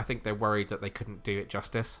mind. I think they're worried that they couldn't do it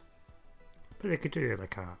justice. But they could do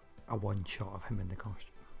like a one shot of him in the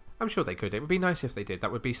costume. I'm sure they could. It would be nice if they did.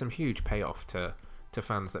 That would be some huge payoff to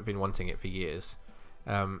fans that have been wanting it for years.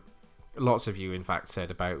 Lots of you, in fact,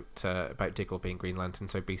 said about Diggle being Green Lantern,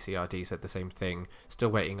 so BCRD said the same thing. Still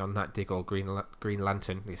waiting on that Diggle Green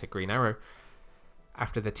Lantern, he said Green Arrow,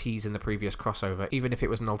 after the tease in the previous crossover. Even if it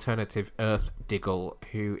was an alternative Earth Diggle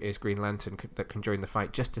who is Green Lantern that can join the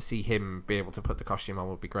fight, just to see him be able to put the costume on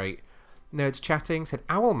would be great. Nerds Chatting said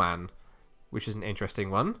Owlman, which is an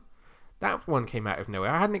interesting one. That one came out of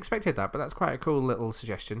nowhere. I hadn't expected that, but that's quite a cool little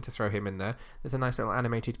suggestion to throw him in there. There's a nice little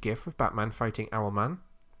animated GIF of Batman fighting Owlman.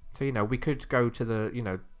 So, we could go to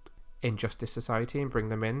the, Injustice Society and bring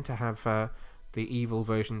them in to have the evil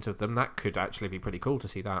versions of them. That could actually be pretty cool to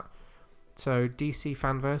see that. So, DC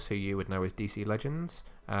Fanverse, who you would know as DC Legends,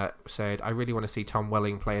 said, I really want to see Tom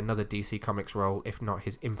Welling play another DC Comics role, if not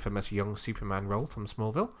his infamous young Superman role from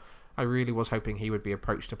Smallville. I really was hoping he would be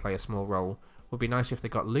approached to play a small role. Would be nice if they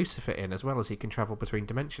got Lucifer in, as well as he can travel between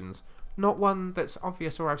dimensions. Not one that's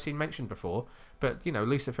obvious or I've seen mentioned before, but,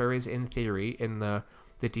 Lucifer is, in theory, in the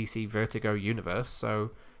DC Vertigo universe,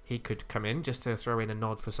 so he could come in just to throw in a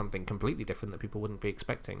nod for something completely different that people wouldn't be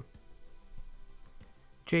expecting.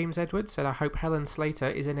 James Edwards said, I hope Helen Slater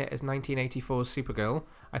is in it as 1984's Supergirl.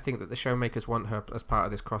 I think that the showmakers want her as part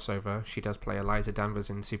of this crossover. She does play Eliza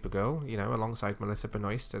Danvers in Supergirl, alongside Melissa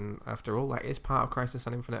Benoist, and after all, that is part of Crisis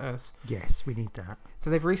on Infinite Earths. Yes, we need that.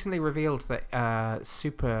 So they've recently revealed that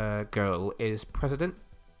Supergirl is president.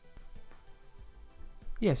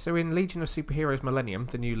 Yeah, so in Legion of Superheroes Millennium,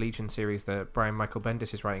 the new Legion series that Brian Michael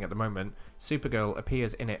Bendis is writing at the moment, Supergirl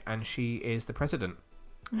appears in it, and she is the president.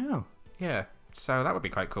 Oh. Yeah, so that would be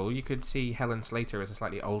quite cool. You could see Helen Slater as a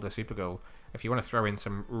slightly older Supergirl. If you want to throw in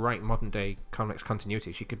some right modern-day comics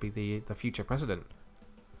continuity, she could be the future president.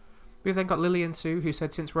 We've then got Lillian Sue, who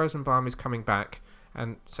said since Rosenbaum is coming back,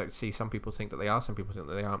 and so see, some people think that they are, some people think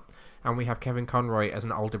that they aren't, and we have Kevin Conroy as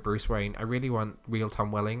an older Bruce Wayne, I really want real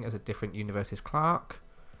Tom Welling as a different universe's Clark.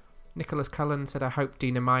 Nicholas Cullen said, I hope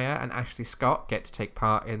Dina Meyer and Ashley Scott get to take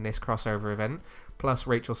part in this crossover event, plus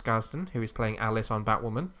Rachel Skarsten, who is playing Alice on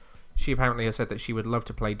Batwoman. She apparently has said that she would love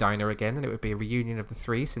to play Dinah again, and it would be a reunion of the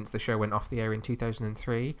three since the show went off the air in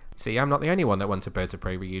 2003. See, I'm not the only one that wants a Birds of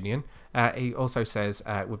Prey reunion. He also says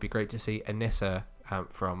it would be great to see Anissa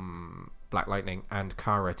from Black Lightning and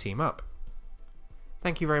Kara team up.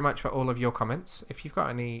 Thank you very much for all of your comments. If you've got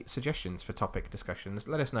any suggestions for topic discussions,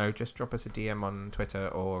 let us know. Just drop us a DM on Twitter,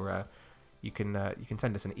 or you can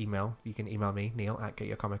send us an email. You can email me,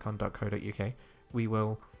 neil@getyourcomiccon.co.uk. We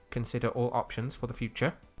will consider all options for the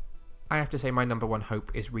future. I have to say my number one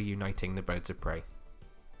hope is reuniting the Birds of Prey.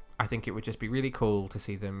 I think it would just be really cool to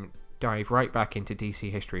see them dive right back into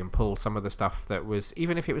DC history and pull some of the stuff that was,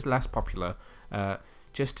 even if it was less popular,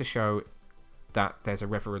 just to show that there's a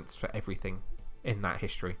reverence for everything in that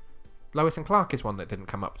history. Lois and Clark is one that didn't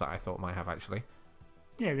come up that I thought might have, actually.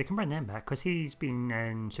 Yeah, they can bring them back because he's been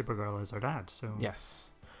in Supergirl as her dad. So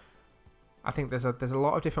yes, I think there's a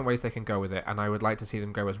lot of different ways they can go with it, and I would like to see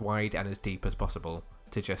them go as wide and as deep as possible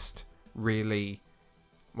to just really,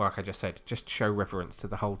 well, like I just said, just show reverence to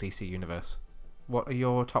the whole DC universe. What are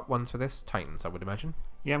your top ones for this? Titans, I would imagine.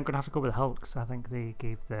 Yeah, I'm gonna have to go with Hulks. I think they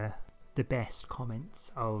gave the best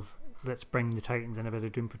comments of let's bring the Titans and a bit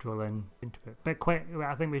of Doom Patrol into it. But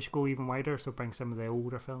I think we should go even wider, so bring some of the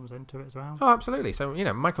older films into it as well. Oh, absolutely. So,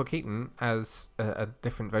 Michael Keaton as a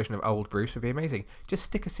different version of old Bruce would be amazing. Just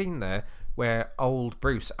stick a scene there where old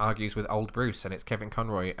Bruce argues with old Bruce, and it's Kevin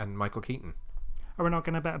Conroy and Michael Keaton. Are we not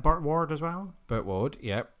going to bet Burt Ward as well? Burt Ward,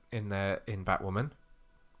 yep, in Batwoman.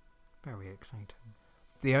 Very exciting.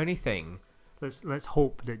 The only thing... Let's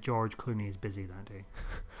hope that George Clooney is busy that day.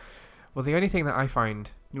 Well, the only thing that I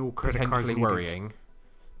find potentially worrying,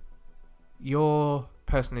 your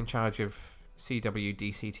person in charge of CW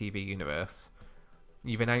DC TV Universe,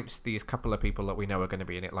 you've announced these couple of people that we know are going to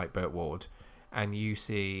be in it, like Burt Ward, and you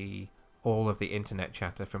see all of the internet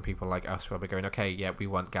chatter from people like us where we're going, okay, yeah, we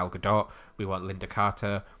want Gal Gadot, we want Linda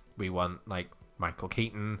Carter, we want, Michael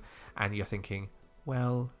Keaton, and you're thinking,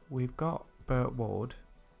 well, we've got Burt Ward,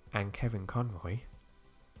 and Kevin Conroy.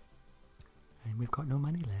 And we've got no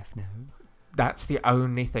money left now. That's the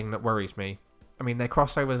only thing that worries me. I mean, their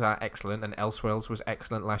crossovers are excellent, and Elseworlds was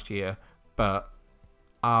excellent last year, but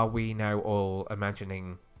are we now all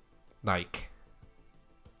imagining, like,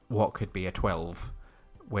 what could be a 12,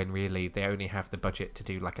 when really they only have the budget to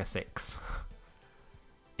do, like, a 6?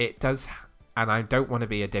 It does, and I don't want to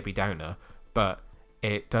be a Debbie Downer, but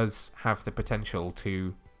it does have the potential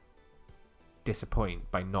to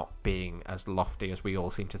disappoint by not being as lofty as we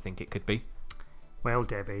all seem to think it could be. Well,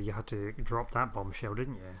 Debbie, you had to drop that bombshell,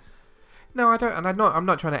 didn't you? No, I don't, and I'm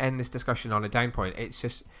not trying to end this discussion on a down point. It's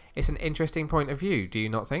just, it's an interesting point of view. Do you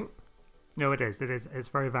not think? No, it is. It's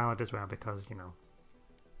very valid as well because, you know,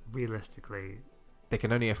 realistically, They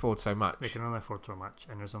can only afford so much. they can only afford so much,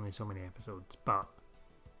 and there's only so many episodes. But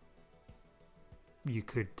you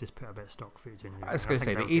could just put a bit of stock footage in. I was going to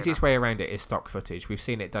say, the easiest way around it is stock footage. We've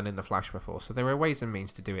seen it done in The Flash before, so there are ways and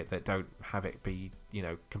means to do it that don't have it be, you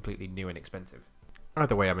know, completely new and expensive.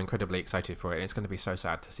 Either way, I'm incredibly excited for it, and it's going to be so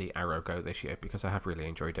sad to see Arrow go this year, because I have really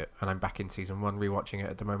enjoyed it, and I'm back in season 1 rewatching it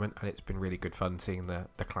at the moment, and it's been really good fun seeing the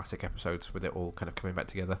classic episodes with it all kind of coming back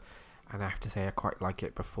together. And I have to say, I quite like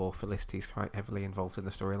it before Felicity's quite heavily involved in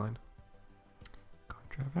the storyline.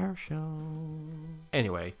 Controversial.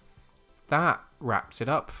 Anyway, that wraps it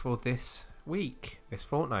up for this week, this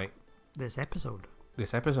fortnight, This episode.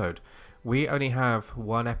 this episode. We only have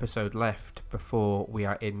one episode left before we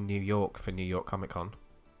are in New York for New York Comic Con.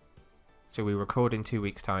 So we record in 2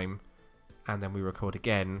 weeks' time, and then we record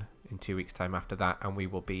again in 2 weeks' time after that, and we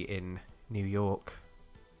will be in New York.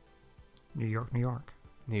 New York, New York.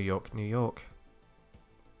 New York, New York.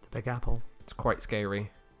 The Big Apple. It's quite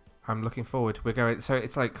scary. I'm looking forward. We're going. So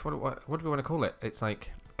it's like, what do we want to call it? It's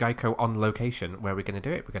like Geico on location. Where we're going to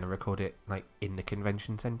do it? We're going to record it like in the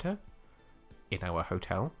convention center, in our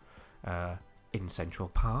hotel, in Central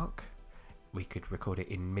Park. We could record it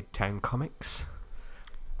in Midtown Comics,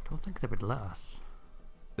 I don't think they would let us.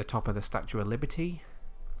 the top of the Statue of Liberty.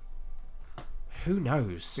 Who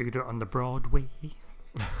knows? We could do it on the Broadway. We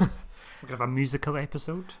could have a musical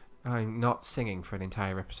episode. I'm not singing for an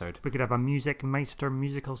entire episode. We could have a Music Meister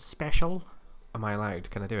musical special. Am I allowed?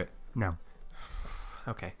 Can I do it? No.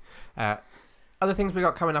 Okay. Other things we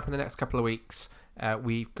got coming up in the next couple of weeks.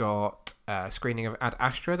 We've got a screening of Ad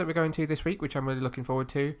Astra that we're going to this week, which I'm really looking forward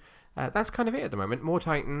to. That's kind of it at the moment. More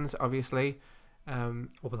Titans, obviously.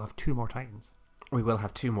 We'll have 2 more Titans. We will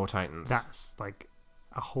have 2 more Titans. That's like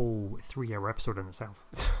a whole 3-hour episode in itself.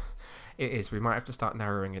 It is. We might have to start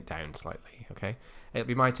narrowing it down slightly, okay? It'll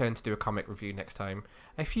be my turn to do a comic review next time.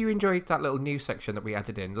 If you enjoyed that little news section that we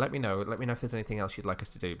added in, let me know. Let me know if there's anything else you'd like us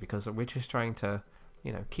to do, because we're just trying to,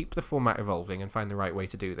 you know, keep the format evolving and find the right way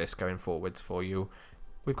to do this going forwards for you.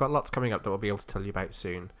 We've got lots coming up that we'll be able to tell you about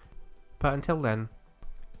soon. But until then,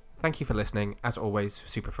 thank you for listening. As always,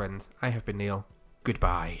 Super Friends, I have been Neil.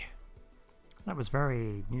 Goodbye. That was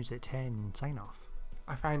very News at 10 sign off.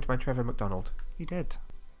 I found my Trevor McDonald. You did.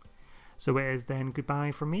 So it is then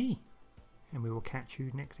goodbye from me. And we will catch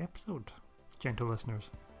you next episode, gentle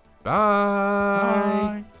listeners.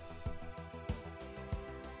 Bye. Bye.